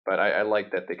 but I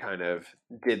like that they kind of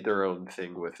did their own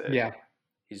thing with it. Yeah,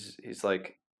 He's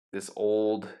like this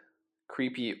old,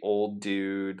 creepy old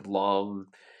dude, long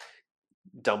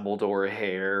Dumbledore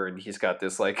hair, and he's got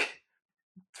this like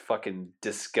fucking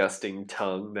disgusting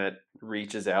tongue that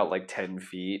reaches out like 10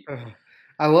 feet. Ugh.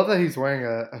 I love that he's wearing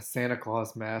a Santa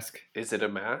Claus mask. Is it a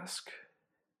mask?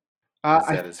 Uh, Is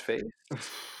that his face?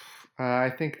 I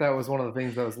think that was one of the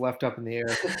things that was left up in the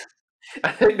air.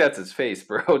 I think that's his face,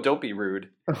 bro. Don't be rude.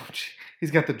 Oh, gee. He's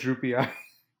got the droopy eye.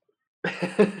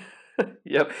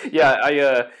 Yep.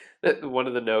 Yeah, one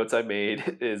of the notes I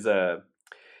made is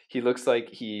he looks like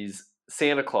he's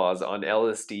Santa Claus on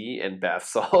LSD and bath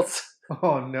salts.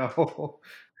 Oh no.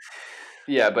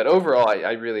 Yeah, but overall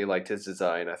I really liked his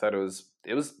design. I thought it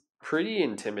was pretty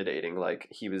intimidating. Like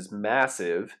he was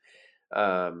massive.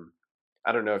 Um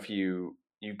I don't know if you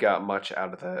got much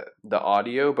out of the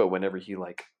audio, but whenever he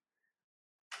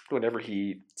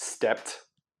stepped,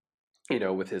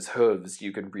 with his hooves,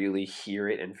 you could really hear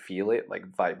it and feel it,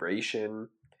 like vibration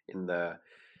in the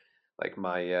like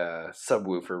my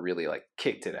subwoofer really like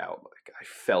kicked it out. Like I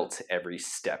felt every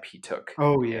step he took,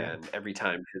 Oh yeah. and every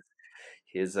time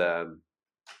his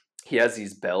he has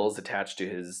these bells attached to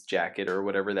his jacket or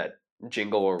whatever that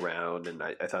jingle around, and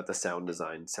I thought the sound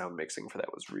mixing for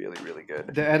that was really really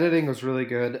good. The editing was really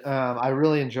good. I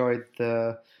really enjoyed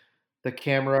the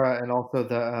camera and also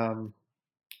the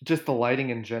just the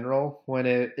lighting in general when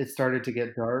it started to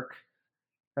get dark.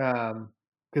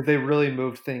 Because they really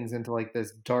moved things into like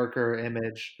this darker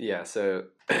image. Yeah, so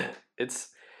it's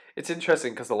it's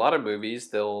interesting because a lot of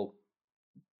movies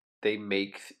they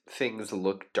make things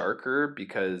look darker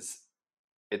because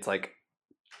it's like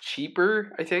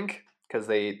cheaper, I think, because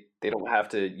they don't have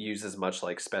to use as much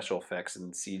like special effects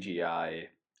and CGI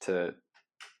to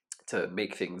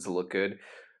make things look good.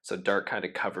 So dark kind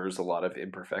of covers a lot of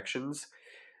imperfections.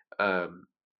 Um,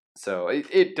 so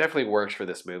it definitely works for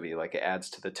this movie. Like it adds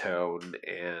to the tone,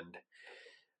 and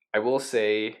I will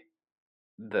say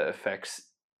the effects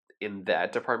in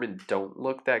that department don't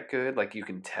look that good. Like you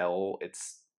can tell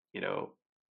it's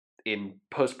in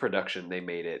post production they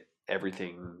made it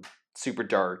everything super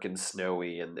dark and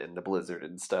snowy and the blizzard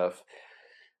and stuff.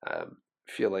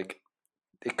 Feel like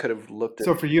it could have looked at.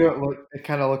 So for you, it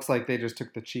kind of looks like they just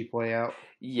took the cheap way out.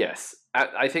 Yes,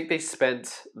 I think they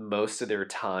spent most of their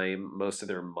time, most of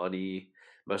their money,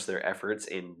 most of their efforts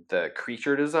in the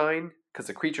creature design, because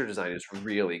the creature design is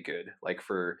really good. Like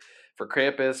for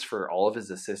Krampus, for all of his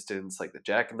assistants, like the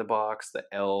Jack in the Box, the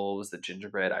elves, the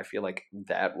gingerbread. I feel like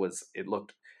it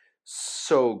looked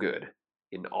so good.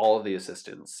 in all of the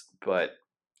assistants, but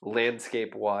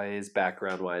landscape wise,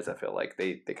 background wise, I feel like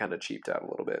they kind of cheaped out a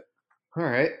little bit. All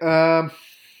right.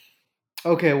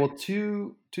 Okay. Well,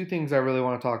 two things I really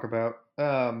want to talk about.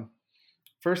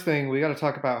 First thing, we got to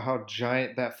talk about how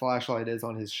giant that flashlight is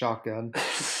on his shotgun.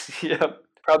 Yep,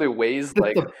 probably weighs Just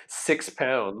like the 6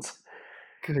 pounds.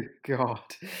 good God.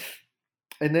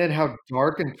 And then how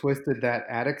dark and twisted that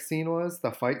attic scene was,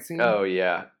 the fight scene. Oh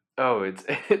yeah. Oh, it's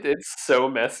so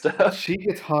messed up. She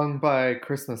gets hung by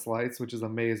Christmas lights, which is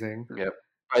amazing. Yep.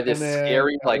 By And this then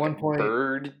scary at like one point,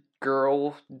 bird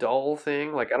girl doll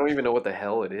thing. Like I don't even know what the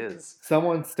hell it is.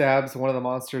 someone stabs one of the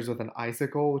monsters with an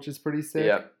icicle, which is pretty sick.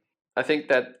 Yep. I think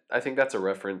that's a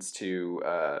reference to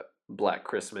Black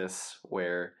Christmas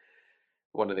where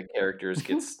one of the characters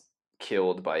gets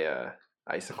killed by a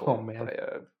Oh icicle by man.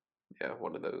 a yeah,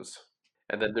 one of those.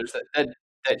 And then there's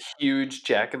that huge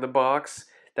Jack in the Box.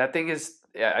 That thing is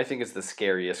yeah, I think it's the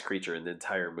scariest creature in the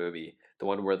entire movie. The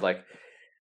one where like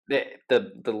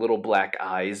the little black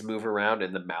eyes move around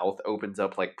and the mouth opens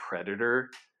up like Predator.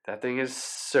 That thing is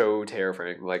so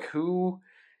terrifying. Like who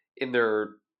in their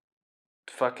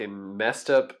fucking messed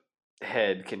up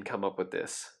head can come up with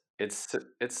this? It's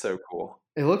so cool.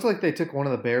 It looks like they took one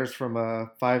of the bears from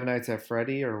Five Nights at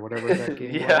Freddy or whatever that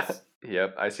game Yeah. was.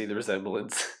 Yep, I see the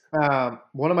resemblance.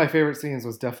 One of my favorite scenes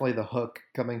was definitely the hook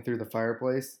coming through the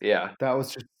fireplace. Yeah. That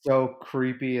was just so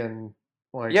creepy and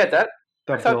like Yeah, that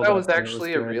the I thought build that up was to it was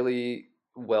actually a good. really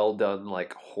well done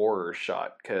like horror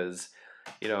shot because,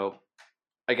 you know,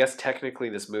 I guess technically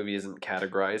this movie isn't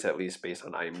categorized, at least based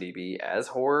on IMDb, as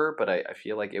horror, but I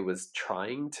feel like it was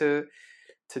trying to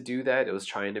do that. It was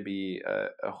trying to be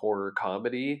a horror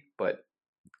comedy, but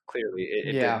clearly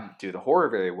it Yeah. didn't do the horror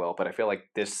very well. But I feel like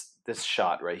this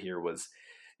shot right here was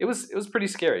it was pretty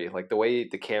scary. Like the way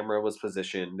the camera was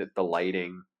positioned, the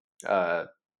lighting. I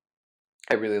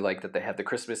really like that they had the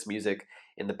Christmas music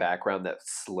in the background that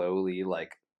slowly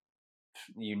like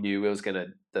you knew it was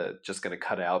just gonna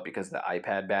cut out because the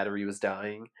iPad battery was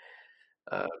dying.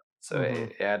 Uh, so Hmm.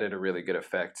 it added a really good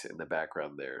effect in the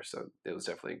background there. So it was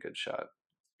definitely a good shot.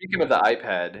 Speaking of the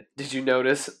iPad, did you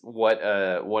notice what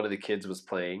one of the kids was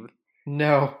playing?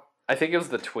 No. I think it was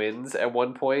the twins at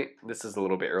one point. This is a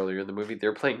little bit earlier in the movie. They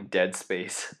were playing Dead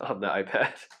Space on the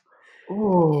iPad.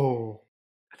 Oh.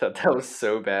 I thought that was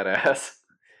so badass.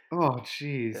 Oh, Dead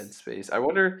jeez. Space. I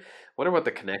wonder what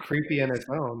the connection Creepy in is. its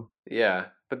own. Yeah,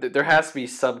 but there has to be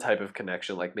some type of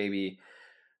connection. Like maybe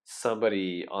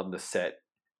somebody on the set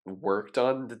worked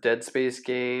on the Dead Space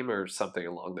game or something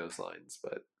along those lines.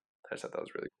 But I just thought that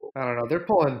was really cool. I don't know. They're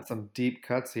pulling some deep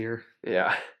cuts here.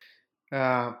 Yeah.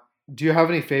 Uh, do you have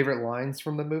any favorite lines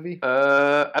from the movie?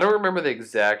 I don't remember the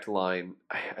exact line.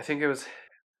 I think it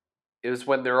was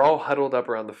when they're all huddled up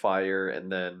around the fire,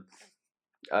 and then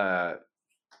uh,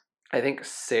 I think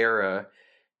Sarah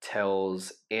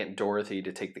tells Aunt Dorothy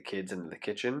to take the kids into the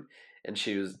kitchen, and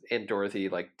Aunt Dorothy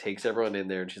like takes everyone in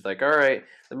there, and she's like, "All right,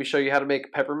 let me show you how to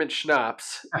make peppermint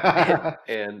schnapps,"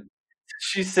 and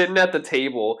she's sitting at the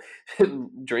table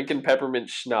drinking peppermint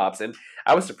schnapps, and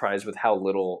I was surprised with how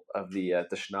little of the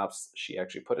schnapps she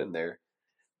actually put in there,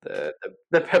 the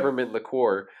peppermint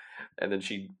liqueur, and then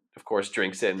she of course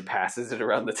drinks it and passes it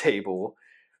around the table.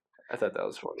 I thought that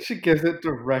was funny. She gives it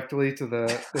directly to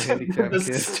the handicapped The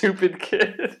kid. stupid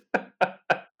kid.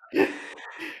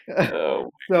 Oh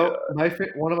my So god.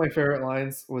 one of my favorite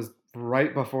lines was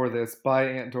right before this by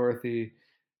Aunt Dorothy,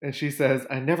 and she says,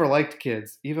 "I never liked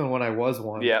kids, even when I was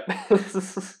one." Yeah.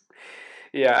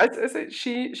 Yeah, I say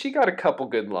she got a couple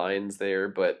good lines there,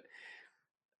 but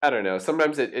I don't know.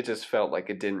 Sometimes it just felt like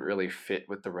it didn't really fit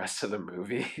with the rest of the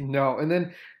movie. No, and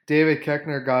then David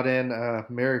Koechner got in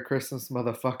 "Merry Christmas,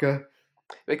 motherfucker."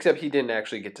 Except he didn't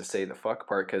actually get to say the fuck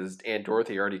part because Aunt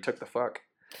Dorothy already took the fuck.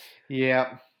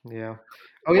 Yeah, yeah.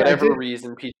 Oh yeah, I Whatever did.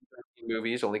 reason, PG-13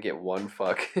 movies only get one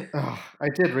fuck. Oh, I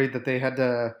did read that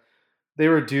they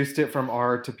reduced it from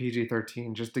R to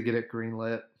PG-13 just to get it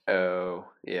greenlit. Oh,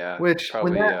 yeah. Which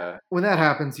Probably, when that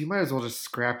happens, you might as well just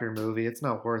scrap your movie. It's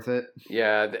not worth it.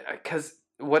 yeah, because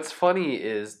what's funny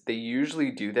is they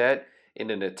usually do that in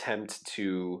an attempt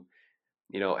to,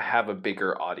 have a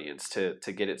bigger audience to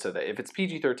get it so that if it's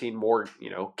PG-13, more,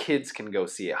 kids can go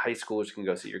see it, high schoolers can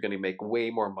go see it. You're going to make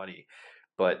way more money.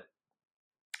 But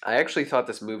I actually thought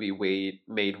this movie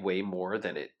made way more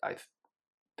than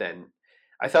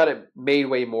I thought it made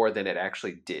way more than it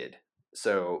actually did.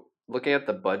 So looking at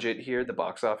the budget here, the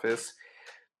box office,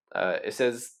 it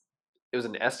says it was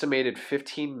an estimated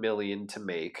 15 million to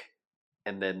make,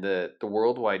 and then the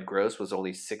worldwide gross was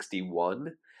only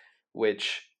 61,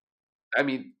 which I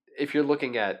mean, if you're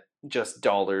looking at just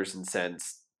dollars and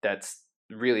cents, that's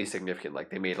really significant. Like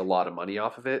they made a lot of money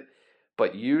off of it,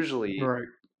 but usually Right.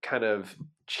 kind of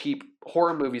cheap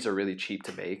horror movies are really cheap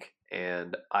to make,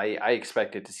 and I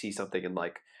expected to see something in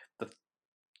like the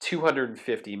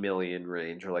 250 million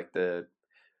range, or like the,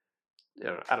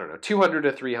 I don't know, 200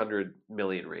 to 300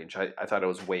 million range. I thought it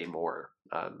was way more.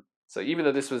 So even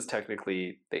though this was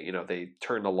technically, they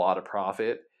turned a lot of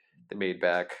profit, they made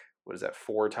back, what is that,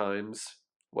 four times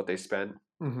what they spent.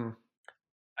 Hmm.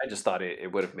 I just thought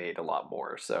it would have made a lot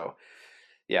more. So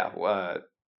yeah,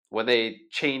 when they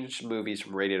change movies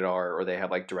from rated R, or they have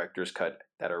like director's cut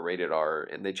that are rated R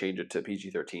and they change it to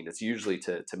PG-13, it's usually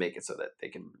to make it so that they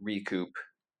can recoup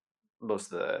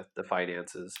most of the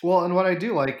finances. Well, and what I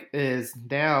do like is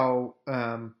now,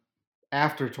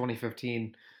 after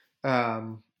 2015,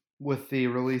 um, with the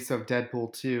release of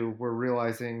Deadpool 2, we're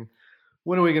realizing,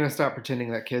 when are we going to stop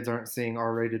pretending that kids aren't seeing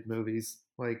R-rated movies?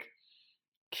 Like,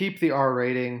 keep the R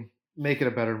rating, make it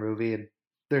a better movie, and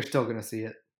they're still going to see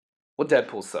it. Well,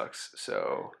 Deadpool sucks,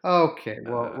 so Okay,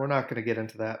 well, uh, we're not going to get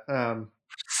into that.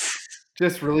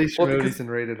 Just release your well, because movies in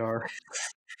rated R.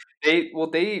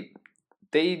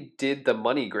 they did the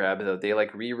money grab though. They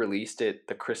like re-released it,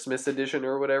 the Christmas edition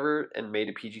or whatever, and made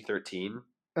it PG-13.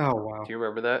 Oh, wow. Do you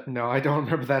remember that? No, I don't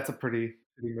remember. That's a pretty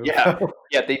movie. Yeah,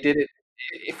 yeah, they did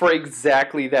it for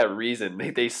exactly that reason.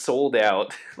 They sold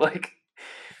out. Like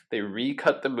they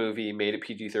recut the movie, made it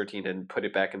PG-13, and put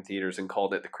it back in theaters and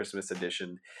called it the Christmas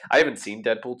edition. I haven't seen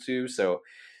Deadpool 2, so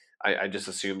I just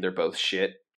assumed they're both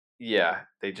shit. Yeah,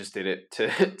 they just did it to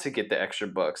to get the extra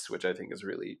bucks, which I think is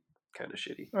really kind of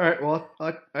shitty. All right, well,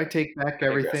 I take back I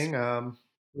digress. everything.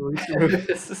 Release your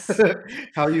movie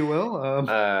how you will.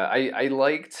 I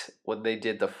liked when they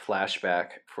did the flashback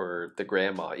for the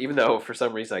grandma, even though for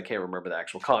some reason I can't remember the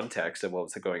actual context of what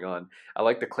was going on. I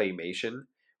like the claymation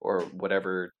or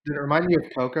whatever. Did it remind you of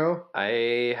Coco?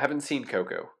 I haven't seen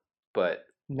Coco, but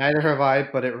Neither have I,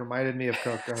 but it reminded me of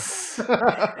Coco.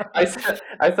 I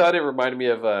thought it reminded me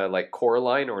of like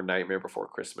Coraline or Nightmare Before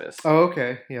Christmas. Oh,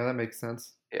 okay. Yeah, that makes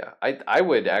sense. Yeah, I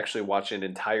would actually watch an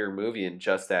entire movie in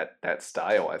just that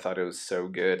style. I thought it was so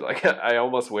good. Like I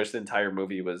almost wish the entire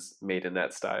movie was made in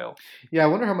that style. Yeah, I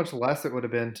wonder how much less it would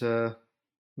have been to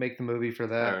make the movie for I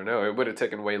that. don't know. It would have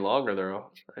taken way longer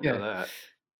though. I know Yeah. that.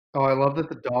 Oh, I love that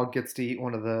the dog gets to eat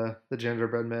one of the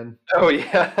gingerbread men. Oh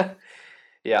yeah.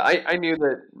 Yeah, I knew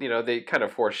that, they kind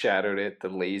of foreshadowed it, the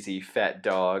lazy fat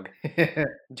dog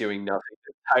doing nothing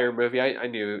the entire movie. I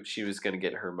knew she was going to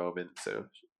get her moment. So,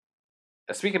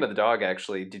 speaking of the dog,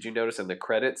 actually, did you notice in the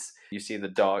credits you see the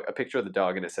dog, a picture of the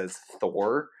dog, and it says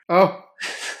Thor? Oh,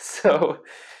 So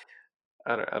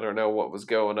I don't know what was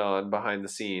going on behind the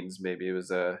scenes. Maybe it was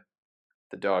the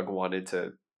dog wanted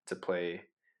to play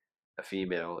a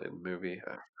female in the movie.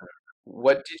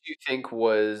 What did you think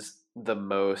was the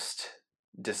most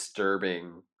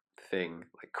disturbing thing?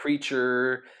 Like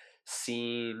creature,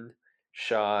 scene,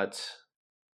 shot,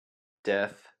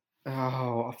 death? oh,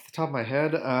 off the top of my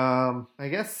head, I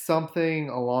guess something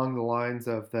along the lines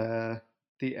of the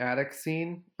attic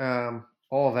scene.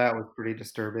 All of that was pretty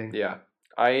disturbing. Yeah.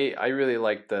 I really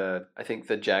liked I think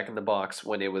the Jack in the Box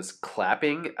when it was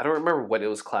clapping. I don't remember what it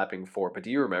was clapping for, but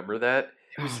do you remember that?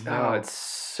 It Oh was, oh, no. it's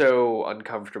so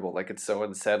uncomfortable. Like it's so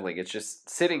unsettling. It's just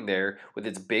sitting there with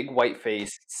its big white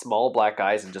face, small black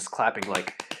eyes, and just clapping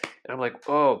and I'm like,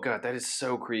 oh god, that is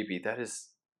so creepy. That is,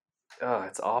 oh,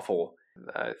 it's awful.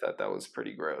 I thought that was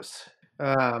pretty gross.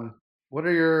 Um, what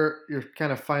are your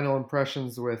kind of final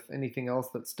impressions with anything else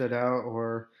that stood out,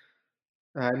 or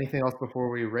anything else before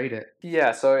we rate it?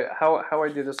 Yeah, so how I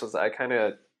did this was I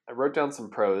wrote down some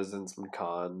pros and some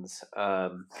cons.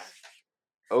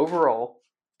 Overall,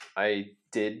 I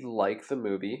did like the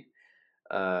movie.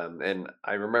 And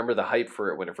I remember the hype for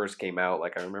it when it first came out.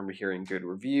 Like I remember hearing good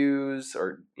reviews,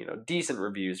 or decent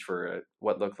reviews for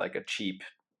what looked like a cheap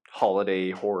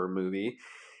holiday horror movie.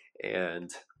 And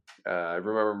I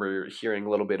remember hearing a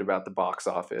little bit about the box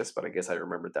office, but I guess I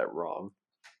remembered that wrong.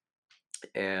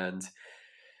 And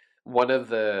one of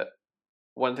the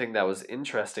one thing that was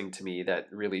interesting to me that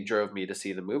really drove me to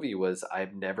see the movie was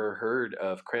I've never heard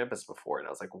of Krampus before, and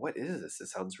I was like, "What is this?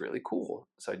 This sounds really cool."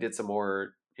 So I did some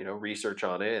more, research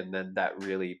on it, and then that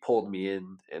really pulled me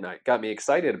in, and I got me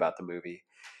excited about the movie.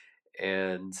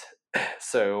 And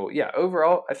so, yeah,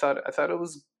 overall, I thought it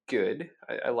was good.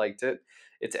 I liked it.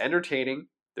 It's entertaining.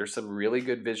 There's some really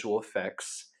good visual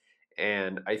effects,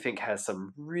 and I think has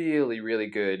some really really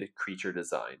good creature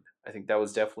design. I think that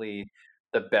was definitely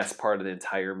the best part of the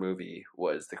entire movie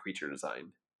was the creature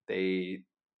design. They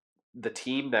the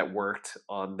team that worked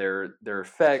on their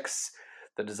effects,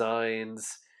 the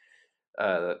designs,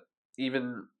 uh,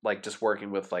 even like just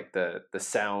working with like the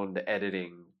sound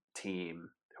editing. team,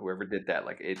 whoever did that,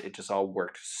 like it just all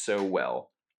worked so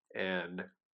well. And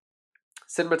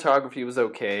cinematography was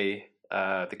okay.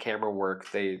 The camera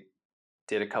work, they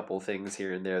did a couple things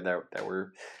here and there that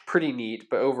were pretty neat,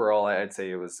 but overall, I'd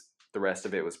say the rest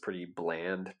of it was pretty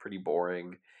bland, pretty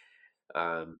boring.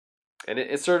 Um, and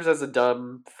it serves as a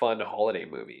dumb, fun holiday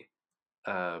movie.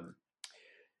 Um,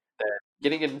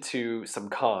 Getting into some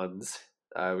cons,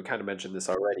 we kind of mentioned this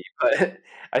already, but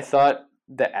I thought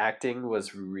the acting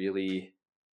was really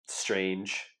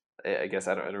strange. I guess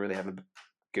I don't really have a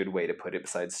good way to put it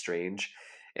besides strange.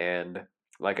 And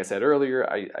like I said earlier,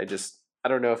 I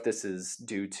don't know if this is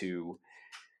due to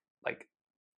like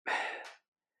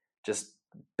just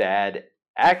bad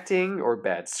acting or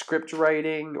bad script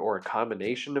writing or a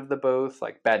combination of the both,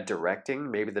 like bad directing.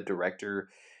 Maybe the director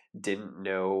didn't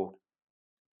know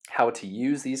how to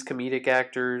use these comedic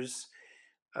actors,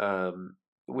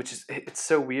 which is it's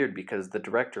so weird because the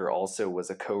director also was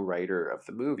a co-writer of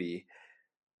the movie,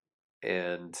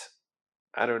 and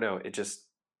I don't know, it just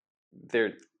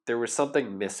there there was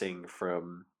something missing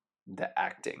from the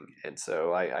acting, and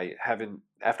so I haven't,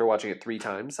 after watching it three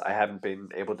times, I haven't been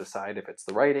able to decide if it's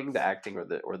the writing, the acting,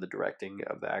 or the directing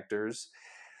of the actors.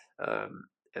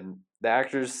 And the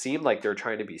actors seemed like they're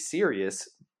trying to be serious,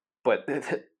 but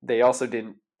they also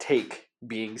didn't take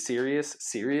being serious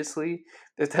seriously,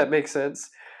 if that makes sense.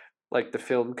 Like the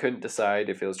film couldn't decide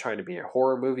if it was trying to be a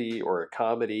horror movie or a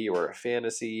comedy or a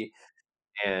fantasy,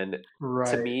 and to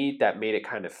Right. me that made it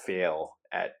kind of fail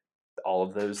at all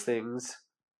of those things.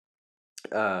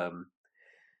 um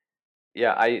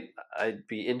yeah, I'd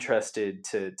be interested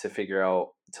to figure out,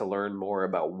 to learn more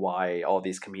about why all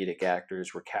these comedic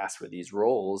actors were cast for these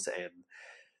roles, and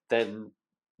then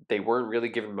they weren't really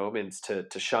given moments to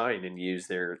shine and use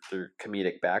their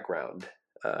comedic background.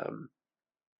 um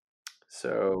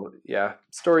so yeah,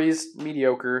 story's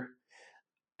mediocre,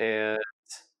 and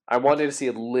I wanted to see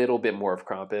a little bit more of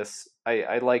Krampus.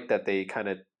 I like that they kind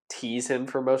of tease him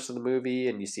for most of the movie,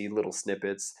 and you see little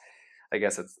snippets. I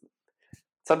guess it's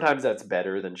sometimes that's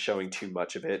better than showing too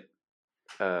much of it.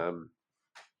 Um,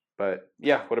 but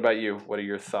yeah, what about you? What are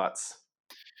your thoughts?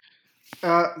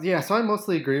 Yeah, so I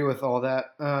mostly agree with all that.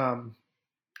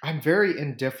 I'm very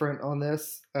indifferent on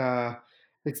this.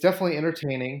 It's definitely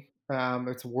entertaining.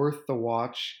 It's worth the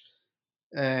watch,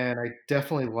 and I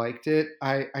definitely liked it.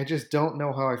 I just don't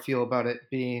know how I feel about it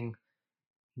being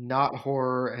not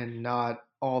horror and not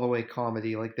all the way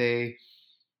comedy. Like they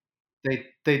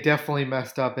definitely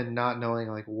messed up in not knowing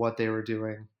like what they were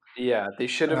doing. Yeah, they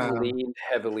should have Um, leaned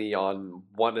heavily on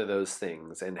one of those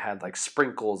things and had like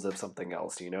sprinkles of something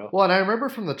else, you know? well, and I remember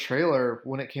from the trailer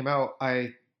when it came out,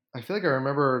 I feel like I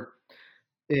remember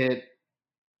it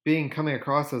being coming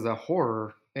across as a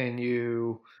horror, and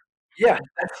you Yeah,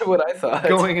 that's what I thought.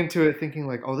 going into it thinking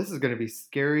like, oh, this is going to be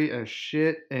scary as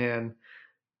shit, and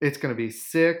it's going to be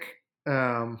sick.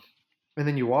 Um, and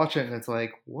then you watch it, and it's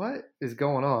like, what is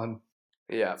going on?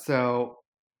 Yeah. So,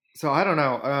 so I don't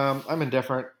know. I'm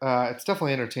indifferent. It's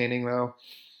definitely entertaining though.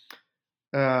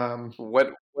 Um, What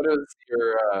is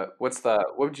your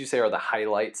what would you say are the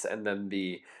highlights and then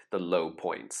the low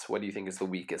points? What do you think is the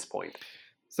weakest point?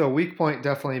 so weak point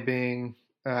definitely being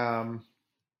um,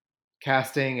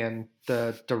 casting and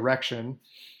the direction.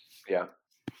 Yeah.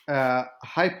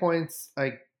 High points,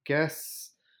 I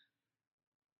guess,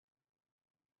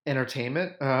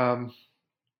 entertainment.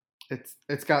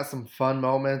 It's got some fun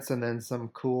moments and then some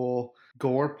cool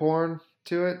gore porn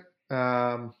to it.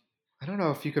 I don't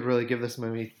know if you could really give this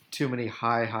movie too many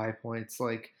high points.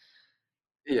 Like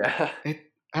Yeah. it,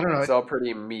 I don't know. It's all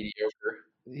pretty mediocre.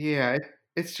 Yeah,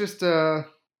 it's just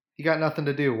you got nothing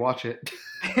to do, watch it.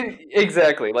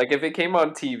 Exactly. Like if it came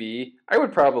on TV, I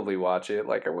would probably watch it.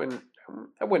 Like I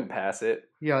wouldn't pass it.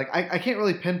 Yeah, like I can't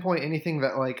really pinpoint anything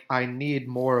that like I need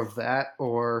more of that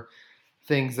or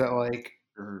things that like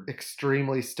Mhm.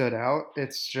 extremely stood out.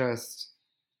 It's just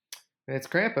it's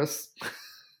Krampus.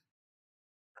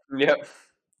 Yep.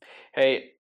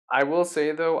 Hey, I will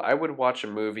say though, I would watch a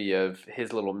movie of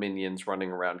his little minions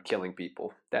running around killing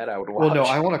people. That I would Well, no,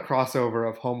 I watch. want a crossover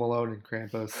of Home Alone and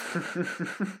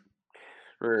Krampus.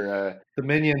 or The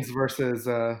Minions versus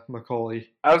Macaulay.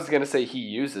 I was gonna say he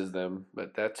uses them,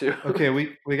 but that too. Okay,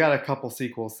 we got a couple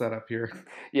sequels set up here.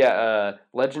 Yeah,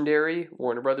 Legendary,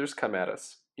 Warner Brothers, come at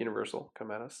us. Universal,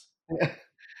 come at us. You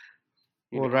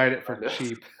know We'll write it where for to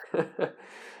cheap. find us.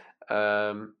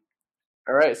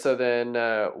 All right. So then,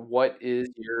 what is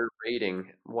your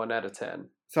rating? 1 out of 10.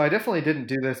 So I definitely didn't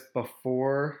do this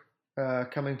before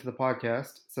coming to the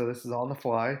podcast, so this is on the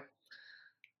fly.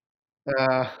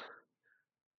 Uh,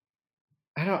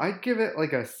 I don't know. I'd give it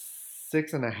like a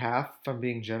 6.5 if I'm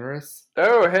being generous.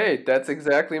 Oh, hey, that's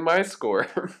exactly my score.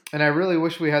 And I really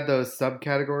wish we had those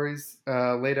subcategories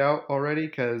laid out already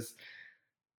because,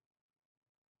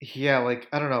 yeah, like,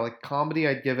 I don't know, like comedy,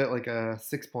 I'd give it like a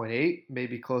 6.8,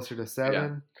 maybe closer to Yeah,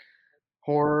 7.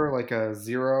 Horror, like a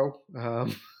 0.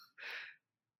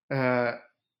 Uh,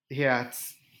 yeah,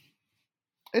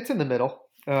 it's in the middle.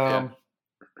 yeah.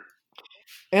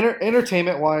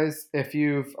 Entertainment wise, if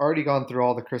you've already gone through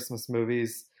all the Christmas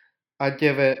movies, I'd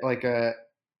give it like a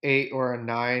 8 or a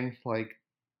 9. Like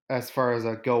as far as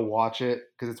a go watch it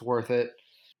because it's worth it.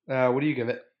 What do you give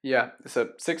it? Yeah, so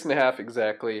 6.5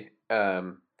 exactly.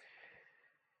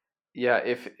 Yeah,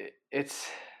 if it's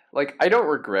like I don't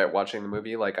regret watching the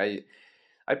movie. Like I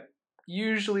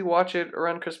usually watch it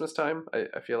around Christmas time.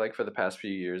 I feel like for the past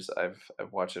few years I've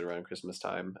watched it around Christmas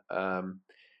time.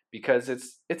 Because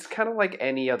it's kind of like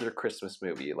any other Christmas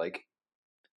movie. Like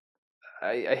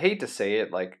I hate to say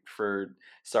it, like for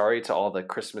sorry to all the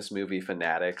Christmas movie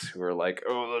fanatics who are like,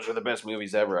 oh, those are the best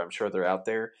movies ever. I'm sure they're out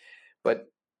there,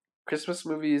 but Christmas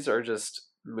movies are just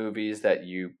movies that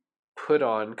you put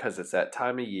on because it's that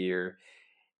time of year,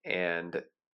 and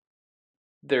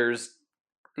there's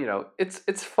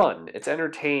it's fun, it's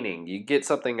entertaining, you get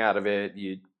something out of it,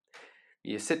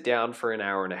 you sit down for an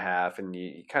hour and a half and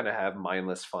you kind of have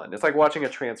mindless fun. It's like watching a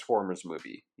Transformers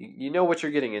movie. You know what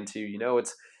you're getting into. You know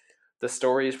it's the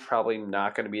story is probably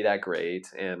not going to be that great,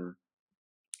 and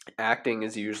acting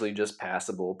is usually just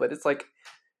passable, but it's like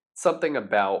something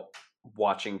about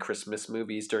watching Christmas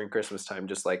movies during Christmas time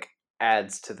just like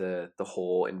adds to the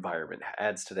whole environment,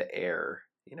 adds to the air,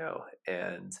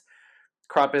 and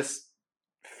Krampus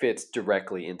fits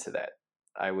directly into that.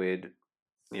 I would,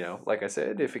 like I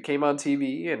said, if it came on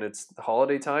TV and it's the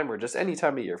holiday time or just any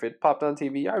time of year, if it popped on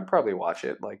TV, I would probably watch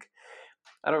it. Like,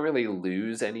 I don't really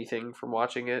lose anything from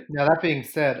watching it. Now that being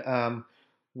said,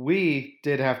 we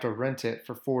did have to rent it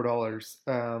for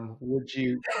 $4. Would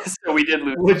you So we did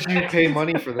lose. would you pay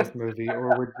money for this movie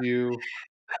or would you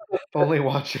only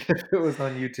watch it if it was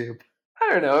on YouTube? I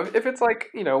don't know if it's like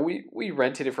we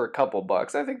rented it for a couple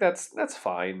bucks. I think that's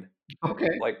fine. Okay.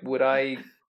 Like, would I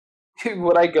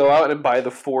would I go out and buy the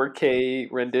 4K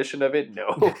rendition of it?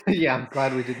 No. Yeah, I'm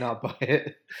glad we did not buy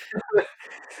it.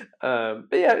 But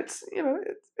yeah,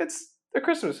 it's a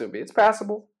Christmas movie. It's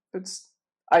passable. It's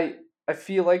I I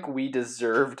feel like we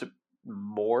deserved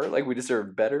more. Like we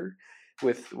deserved better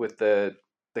with the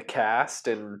cast,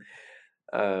 and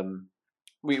um,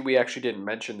 we actually didn't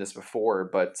mention this before,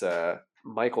 but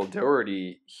Michael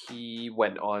Dougherty, he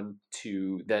went on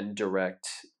to then direct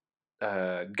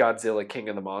Godzilla King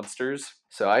of the Monsters.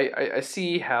 So I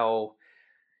see how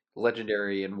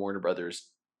Legendary and Warner Brothers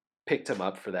picked him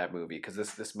up for that movie because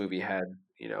this movie had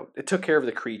it took care of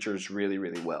the creatures really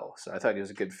really well. So I thought he was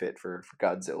a good fit for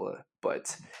Godzilla.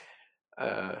 But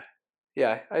uh,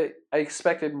 yeah, I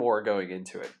expected more going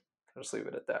into it. I'll just leave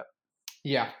it at that.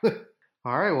 Yeah.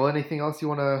 All right. Well, anything else you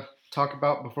want to talk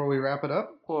about before we wrap it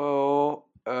up? Well,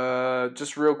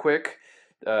 just real quick,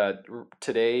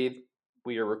 today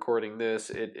we are recording this.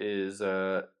 It is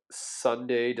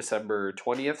Sunday, December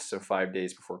 20th, so 5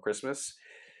 days before Christmas.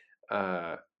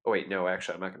 Oh wait, no,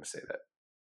 actually, I'm not going to say that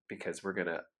because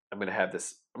I'm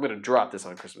gonna drop this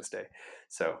on Christmas Day.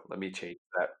 So let me change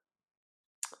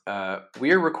that.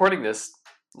 We are recording this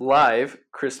live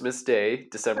Christmas Day,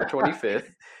 December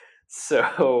 25th.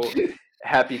 So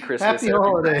happy Christmas, Happy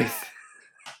everybody. holidays.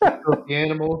 Filthy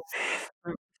animals.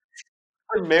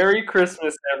 Merry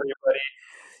Christmas, everybody.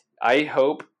 I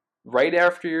hope right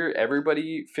after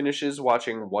everybody finishes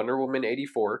watching Wonder Woman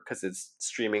 84, because it's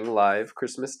streaming live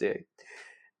Christmas Day,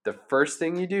 the first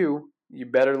thing you do, you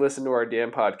better listen to our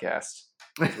damn podcast.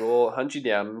 'Cause we'll hunt you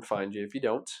down and find you if you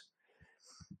don't.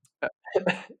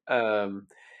 Um,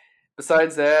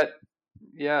 besides that,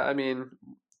 yeah, I mean,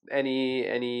 any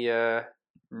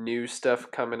new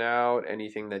stuff coming out,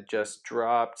 anything that just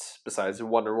dropped, besides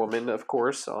Wonder Woman, of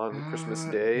course, on Christmas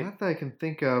Day. Not that I can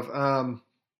think of. I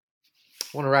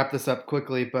want to wrap this up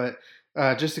quickly, but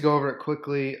just to go over it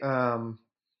quickly,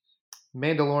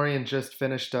 Mandalorian just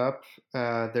finished up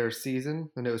their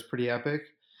season, and it was pretty epic.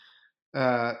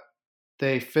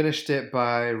 They finished it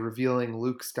by revealing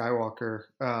Luke Skywalker,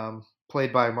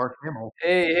 played by Mark Hamill.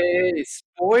 Hey,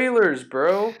 spoilers,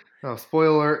 bro. Oh,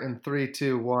 spoiler in 3,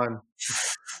 2, 1.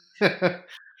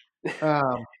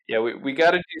 Yeah, we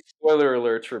got to do spoiler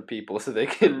alerts for people so they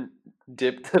can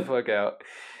dip the fuck out.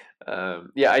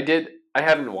 Yeah, I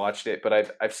haven't watched it, but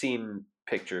I've seen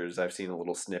pictures. I've seen a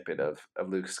little snippet of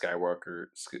Luke Skywalker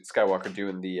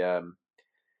doing the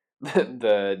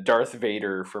the Darth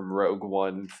Vader from Rogue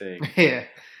One thing. Yeah.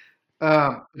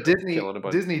 Disney killing a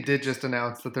bunch. Disney did just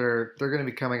announce that they're going to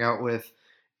be coming out with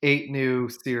 8 new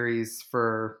series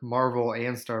for Marvel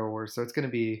and Star Wars, so it's going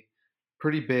to be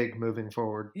pretty big moving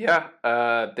forward. Yeah,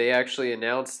 they actually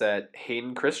announced that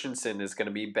Hayden Christensen is going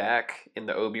to be back in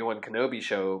the Obi-Wan Kenobi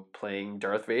show playing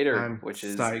Darth Vader, I'm which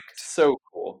is psyched. so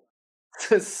cool.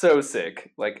 So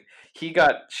sick. Like, he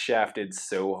got shafted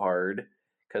so hard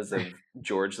because of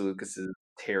George Lucas's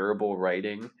terrible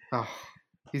writing. Oh,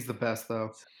 he's the best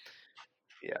though.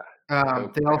 Yeah. They I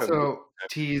hope he also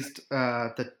teased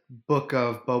the book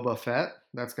of Boba Fett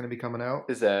that's going to be coming out.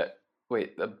 Is that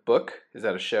wait, a book? Is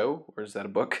that a show or is that a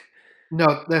book?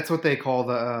 No, that's what they call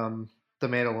the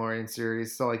Mandalorian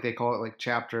series. So like they call it like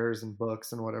chapters and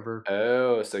books and whatever.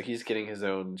 Oh, so he's getting his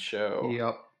own show.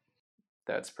 Yep.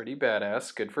 That's pretty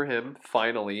badass. Good for him.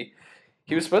 Finally.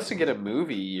 He was supposed to get a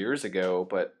movie years ago,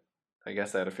 but I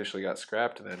guess that officially got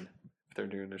scrapped then if they're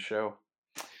doing a show.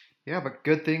 Yeah, but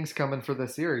good things coming for the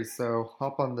series. So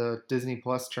hop on the Disney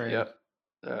Plus train. Yep.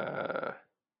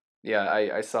 Yeah,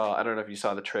 I saw, I don't know if you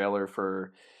saw the trailer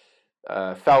for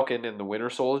Falcon and the Winter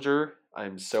Soldier.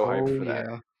 I'm so hyped for that.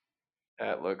 Yeah.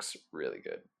 That looks really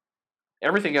good.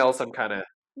 Everything else I'm kind of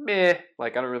meh.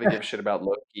 Like, I don't really give a shit about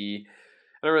Loki.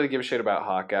 I don't really give a shit about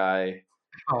Hawkeye.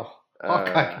 Oh,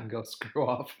 Hawkeye can go screw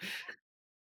off.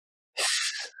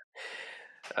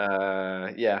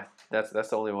 Yeah, that's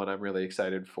the only one I'm really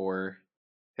excited for.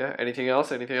 Yeah, anything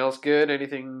else? Anything else good?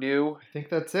 Anything new? I think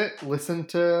that's it. Listen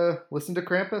to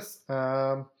Krampus.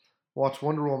 Watch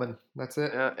Wonder Woman. That's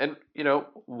it. Yeah, and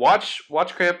watch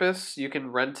Krampus. You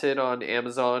can rent it on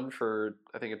Amazon for,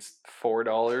 I think it's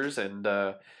 $4,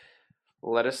 and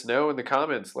let us know in the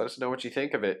comments. Let us know what you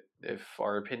think of it. If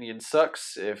our opinion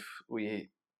sucks, if we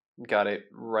got it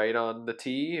right on the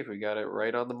tee, if we got it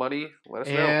right on the money, let us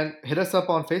know. And hit us up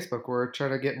on Facebook. We're trying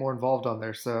to get more involved on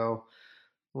there, so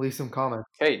leave some comments.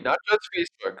 Hey, not just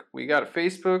Facebook. We got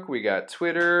Facebook, we got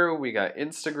Twitter, we got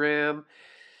Instagram.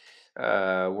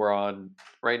 We're on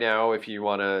right now. If you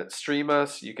want to stream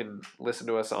us, you can listen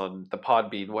to us on the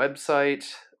Podbean website.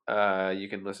 You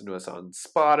can listen to us on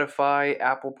Spotify,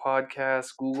 Apple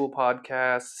Podcasts, Google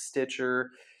Podcasts,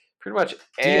 Stitcher. Pretty much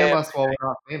DM us while we're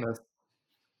not famous.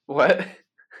 What?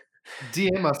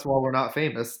 DM us while we're not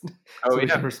famous, Oh, we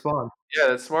yeah. can respond. Yeah,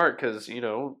 that's smart because,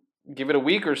 give it a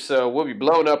week or so, we'll be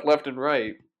blown up left and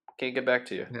right. Can't get back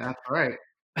to you. Yeah, that's right.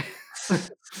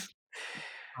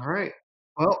 All right.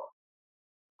 Well,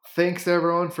 thanks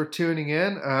everyone for tuning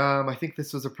in. I think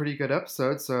this was a pretty good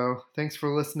episode, so thanks for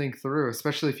listening through,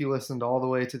 especially if you listened all the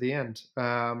way to the end.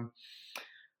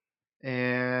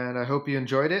 And I hope you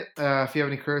enjoyed it. If you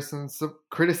have any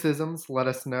criticisms, let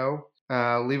us know.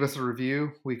 Leave us a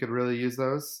review. We could really use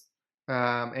those.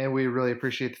 And we really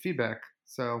appreciate the feedback.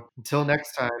 So until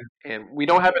next time. And we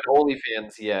don't have an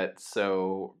OnlyFans yet,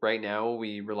 so right now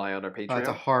we rely on our Patreon. That's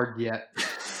a hard yet.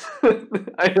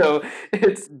 I know.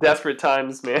 It's desperate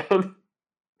times, man.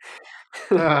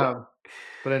 But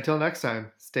until next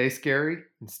time, stay scary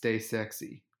and stay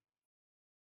sexy.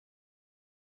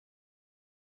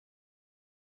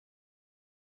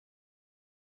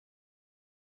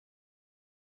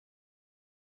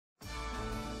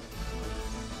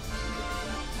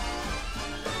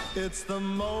 It's the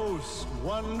most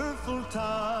wonderful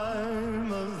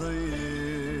time of the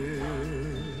year,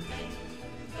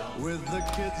 with the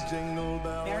kids jingle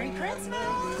belling. Merry Christmas! And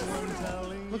everyone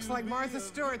telling Looks like Martha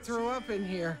Stewart threw up in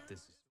here.